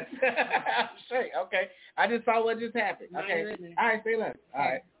 say less. Straight, okay. I just saw what just happened. Okay. All right, say less. All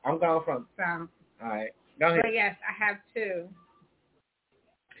right. I'm going from. So. All right. Go ahead. But yes, I have two.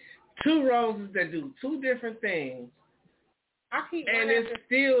 Two roses that do two different things. And it's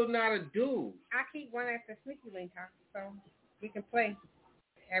still not a dude. I keep one at the sneaky link house, so we can play.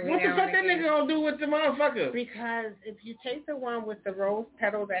 What the fuck that nigga gonna do with the motherfucker? Because if you take the one with the rose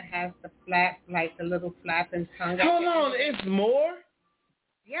petal that has the flap, like the little flapping tongue. Hold on, it's more?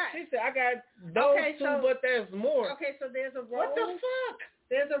 Yeah. She said, I got those two, but there's more. Okay, so there's a rose. What the fuck?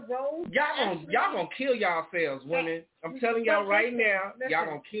 There's a rose. Y'all gonna kill yourselves, women. I'm telling y'all right now, y'all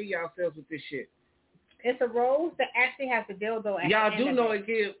gonna kill yourselves with this shit. It's a rose that actually has the dildo at y'all the do end know of it.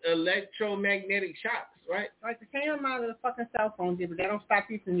 Gives electromagnetic shocks, right? Like the same amount of the fucking cell phone did, but they don't stop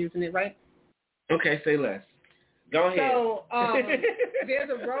you from using it, right? Okay, say less. Go ahead. So there's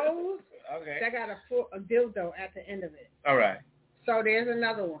a rose that got a dildo at the end of it. All right. So there's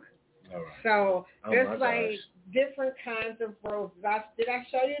another one. All right. So there's like different kinds of roses. Did I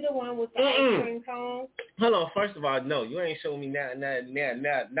show you the one with the ice cream cone? Hold on. First of all, no, you ain't showing me not a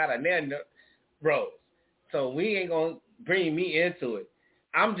rose. So we ain't gonna bring me into it.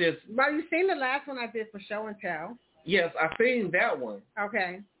 I'm just. Well, you seen the last one I did for show and tell? Yes, I seen that one.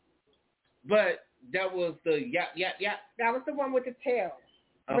 Okay. But that was the yap. That was the one with the tail.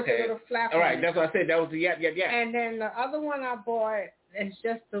 Okay. With the little flap. All right, that's what I said. That was the yap. And then the other one I bought is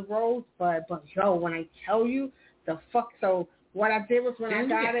just the rosebud. But yo, when I tell you the fuck, so what I did was when I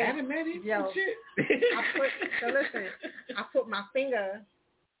got it, I put my finger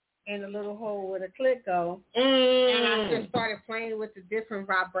in a little hole where the clip go, and I just started playing with the different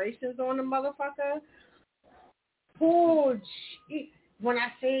vibrations on the motherfucker. Oh, when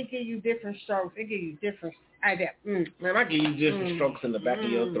I say it give you different strokes, it give you different. Man, I give you different strokes in the back of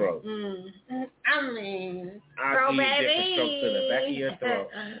your throat. I mean, I'll give you different strokes in the back of your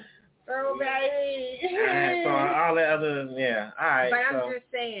throat. Baby. So all that other, yeah, all right. But I'm just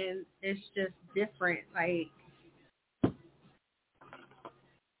saying, it's just different. Like,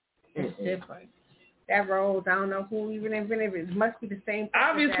 it's different. That rose, I don't know who even invented it. It must be the same.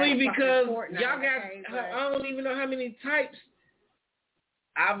 Obviously, because y'all got, I don't even know how many types.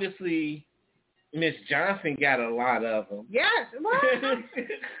 Obviously, Miss Johnson got a lot of them. Yes. Well,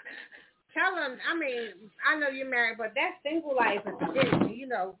 tell them, I mean, I know you're married, but that's single life at the beginning, you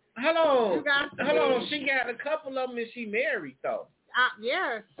know. Hold on. She got a couple of them and she married, though.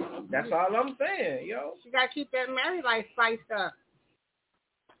 Yes. That's all I'm saying, yo. She got to keep that married life spiced up.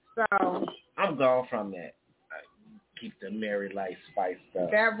 So I'm gone from that. Keep the married life spiced up.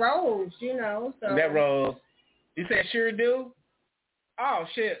 That rose, you know. So. That rose. You said sure do? Oh,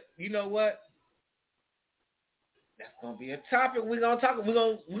 shit. You know what? That's gonna be a topic we're gonna talk. We're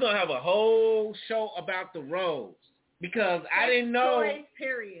gonna have a whole show about the roles because I didn't know. Toys,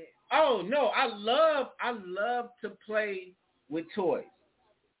 period. Oh no, I love to play with toys.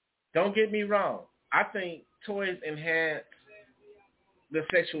 Don't get me wrong. I think toys enhance the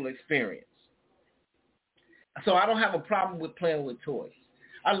sexual experience. So I don't have a problem with playing with toys.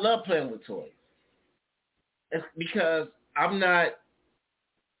 I love playing with toys. It's because I'm not.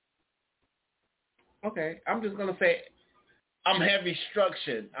 Okay, I'm just going to say I'm heavy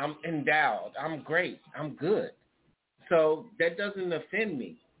structured. I'm endowed. I'm great. I'm good. So that doesn't offend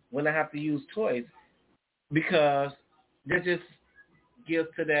me when I have to use toys because that just gives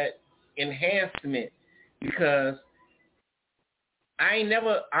to that enhancement because I ain't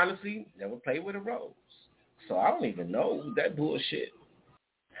honestly never played with a rose. So I don't even know that bullshit.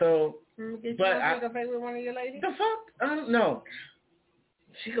 So, but I to play with one of your ladies? The fuck? I don't know.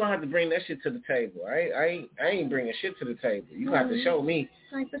 She gonna have to bring that shit to the table. I ain't bringing shit to the table. You gonna have to show me.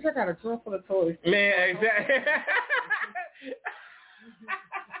 Like, bitch, I got a drawer full of toys. Man, exactly.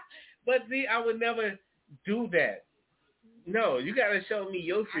 But see, I would never do that. No, you gotta show me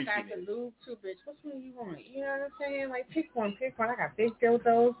your freakiness. I got the lube too, bitch. Which one you want? You know what I'm saying? Like, pick one. I got big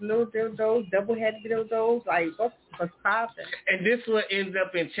dildos, little dildos, double-headed dildos. Like, what's poppin'? And this one ends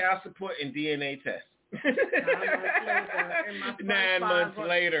up in child support and DNA tests. 9 months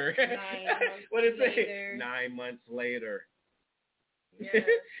later. What is it? 9 months later. Yeah.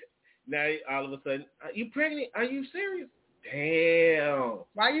 Now all of a sudden, are you pregnant? Are you serious? Damn.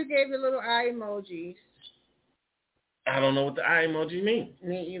 Why you gave your little eye emojis? I don't know what the eye emoji means.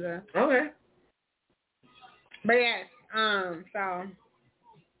 Me either. Okay. But yes, so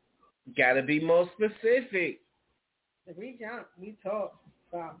gotta be more specific. If we jump, we talk.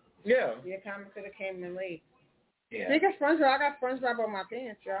 So yeah. Your comment could have came in late. Yeah. Speaking of SpongeBob, I got SpongeBob on my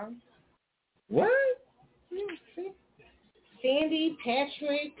pants, y'all. What? See? Sandy,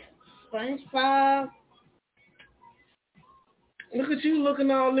 Patrick, SpongeBob. Look at you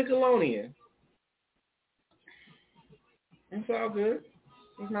looking all Nickelodeon. It's all good.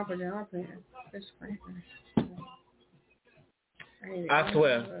 It's my pajama pants. It's fine. I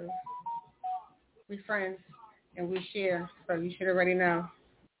swear. We friends and we share, so you should already know.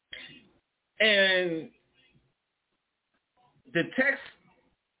 And the text,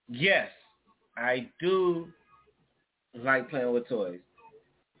 yes, I do like playing with toys.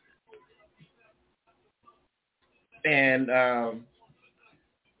 And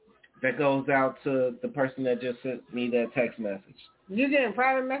that goes out to the person that just sent me that text message. You getting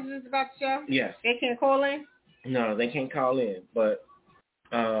private messages about the show? Yes. They can't call in? No, they can't call in. But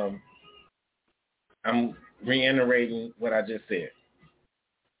I'm reiterating what I just said.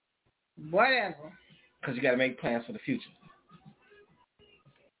 Whatever. Because you got to make plans for the future.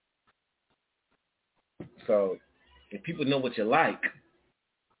 So if people know what you like,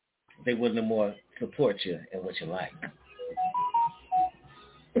 they would no more support you in what you like.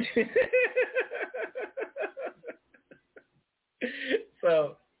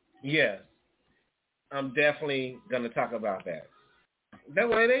 So, yes, I'm definitely going to talk about that. That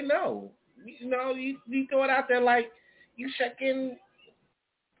way they know. You know, you throw it out there like you checking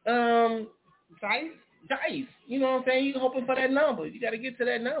dice. You know what I'm saying? You hoping for that number. You got to get to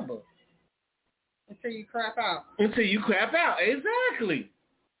that number. Until you crap out. Exactly.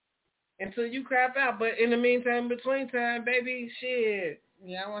 Until you crap out. But in the meantime, between time, baby, shit.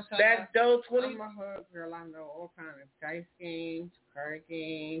 Yeah, I want to back door 20. I'm a hood girl. I know all kinds of dice games, card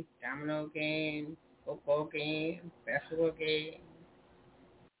games, domino games, football games, basketball games.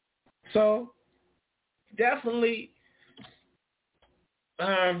 So, definitely,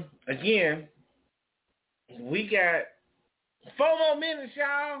 again, we got 4 more minutes,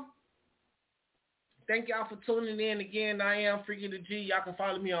 y'all. Thank y'all for tuning in again. I am Freaky the G. Y'all can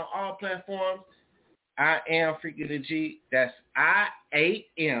follow me on all platforms. I am Freaky the G. That's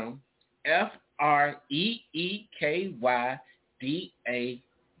IAMFREEKYDAG.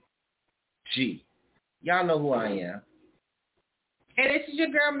 Y'all know who I am. And this is your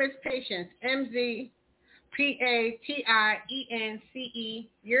girl, Miss Patience. MZPATIENCE.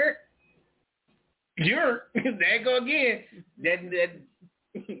 You're. There you go again.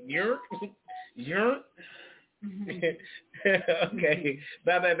 You're. Okay.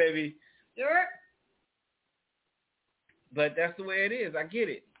 Bye-bye, baby. You're. But that's the way it is. I get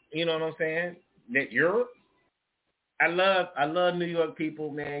it. You know what I'm saying? I love New York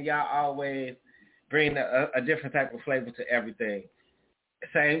people, man. Y'all always bring a different type of flavor to everything.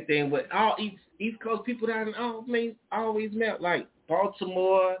 Same thing with all East Coast people down in always met, like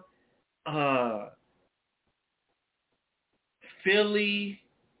Baltimore, Philly,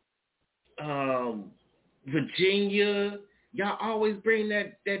 Virginia. Y'all always bring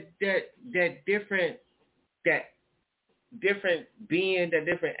that different being, that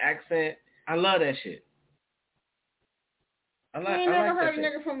different accent. I love that shit. I ain't never heard a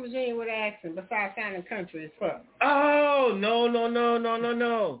nigga from Virginia with an accent besides sounding country as fuck. Oh, no.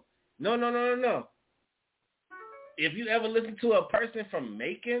 If you ever listen to a person from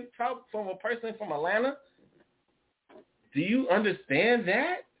Macon talk from a person from Atlanta, do you understand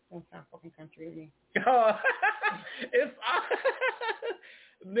that? Don't sound fucking country to me. It's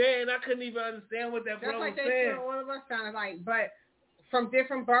man, I couldn't even understand what that brother was saying. That's like all of us sounded like, but from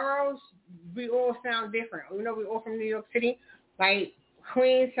different boroughs, we all sound different. You know, we all from New York City. Like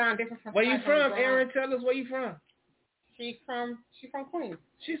Queens sound different from. Where you from, Aaron? Tell us where you from. She's from Queens.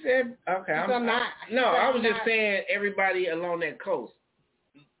 She said, okay. I was just saying everybody along that coast,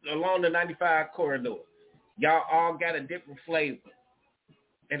 along the 95 corridor, y'all all got a different flavor.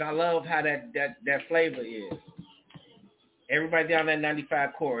 And I love how that flavor is. Everybody down that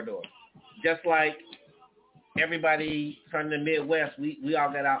 95 corridor. Just like everybody from the Midwest, we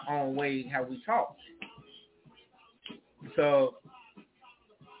all got our own way how we talk. So,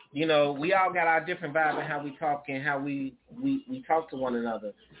 you know, we all got our different vibe and how we talk and how we talk to one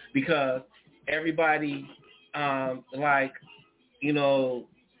another. Because everybody, like, you know,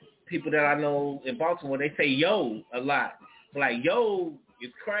 people that I know in Baltimore, they say yo a lot. Like, yo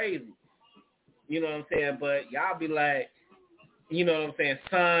is crazy. You know what I'm saying? But y'all be like, you know what I'm saying,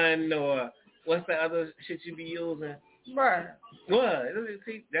 son, or what's the other shit you be using? What? What?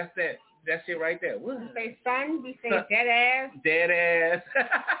 See, that's that shit right there. What? You say son, you say son. Dead ass. Dead ass.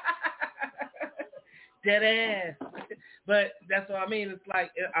 Dead ass. But that's what I mean. It's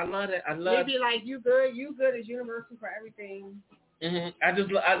like, I love it. I love maybe like you good is universal for everything. Mm-hmm. I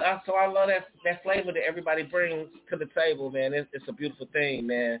love that flavor that everybody brings to the table, man. It's a beautiful thing,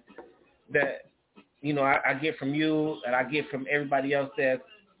 man. That, you know, I get from you and I get from everybody else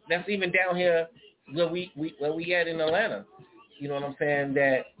that's even down here where we at in Atlanta. You know what I'm saying?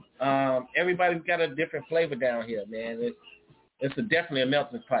 That everybody's got a different flavor down here, man. It's definitely a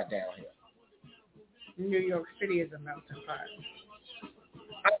melting pot down here. New York City is a melting pot.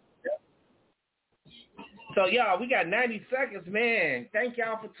 So, y'all, we got 90 seconds, man. Thank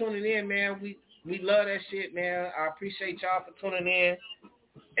y'all for tuning in, man. We love that shit, man. I appreciate y'all for tuning in.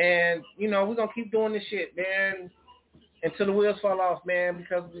 And, you know, we're going to keep doing this shit, man, until the wheels fall off, man,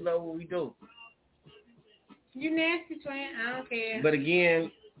 because we know what we do. You nasty, twin. I don't care. But,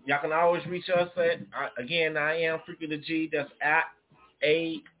 again, y'all can always reach us at, again, I am Freaky the G. That's at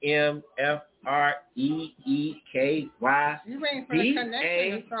AMFREEEKY. You waiting for the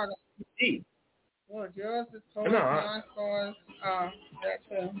connection to start. Well, yours is closed, mine's closed. That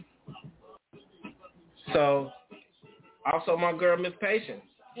too. So, also my girl, Miss Patience.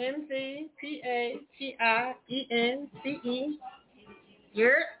 MCPATIENCE. Yeah.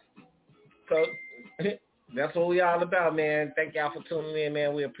 So, that's what we all about, man. Thank y'all for tuning in,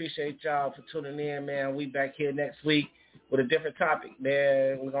 man. We appreciate y'all for tuning in, man. We back here next week with a different topic,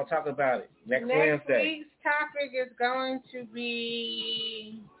 man. We're going to talk about it next Wednesday. Next week's topic is going to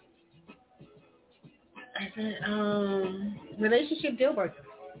be relationship deal breaker.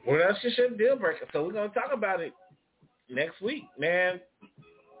 Relationship deal breaker. So we're going to talk about it next week, man.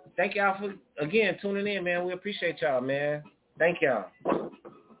 Thank y'all for, again, tuning in, man. We appreciate y'all, man. Thank y'all.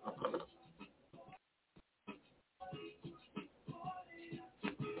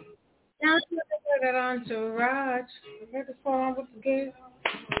 Now let's put that on to Raj. Let us go on with the game.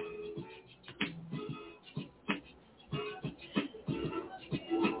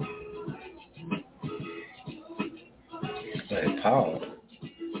 But Paul.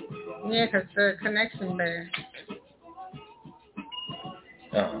 Yeah, because the connection there.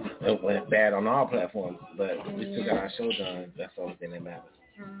 It went bad on all platforms, but we still got our show done. That's the only thing that matters.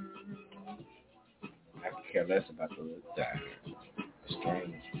 I could care less about the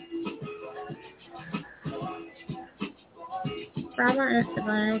stream. Follow my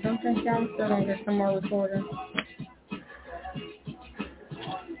Instagram. Don't think y'all still don't get some more recording.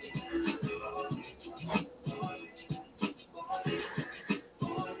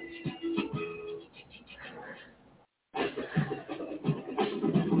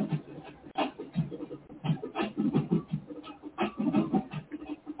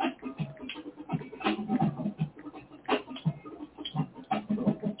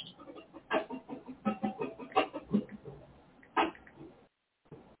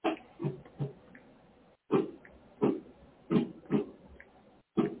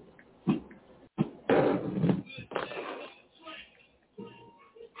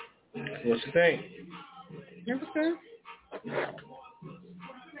 What you think? It was good.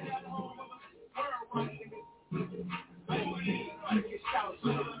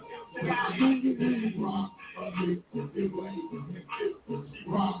 I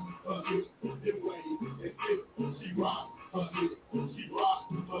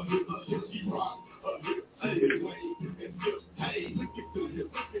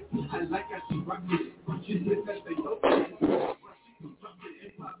like how she rock it. She said that they don't care.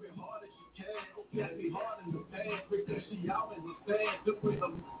 It pop it hard as she can. Got me hard in the past because she out in the stand. Doing a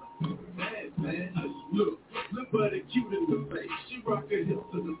man. Look but it cute in the face. She rock her hips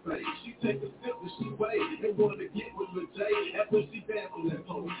to the face. She take a sip and she wait and wanna get with the J. After she dance on that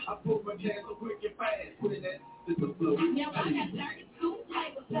pole, I put my hands so quick and fast. Put it at the flow. Now I got 32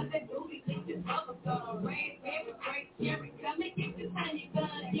 flavors of that booty. Think this other girl, red, grape, cherry. Come and get this honey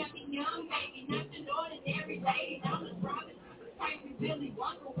bun. Yummy, young baby, not an ordinary lady. I'm a Robin. Crazy Billy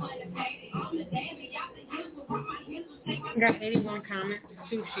Wonka wanna baby. On the daily, y'all the usual. Why my usual take my got 81 comments,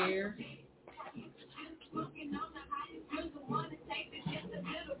 2 shares.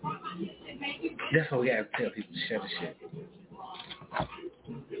 That's what we gotta tell people to share the shit.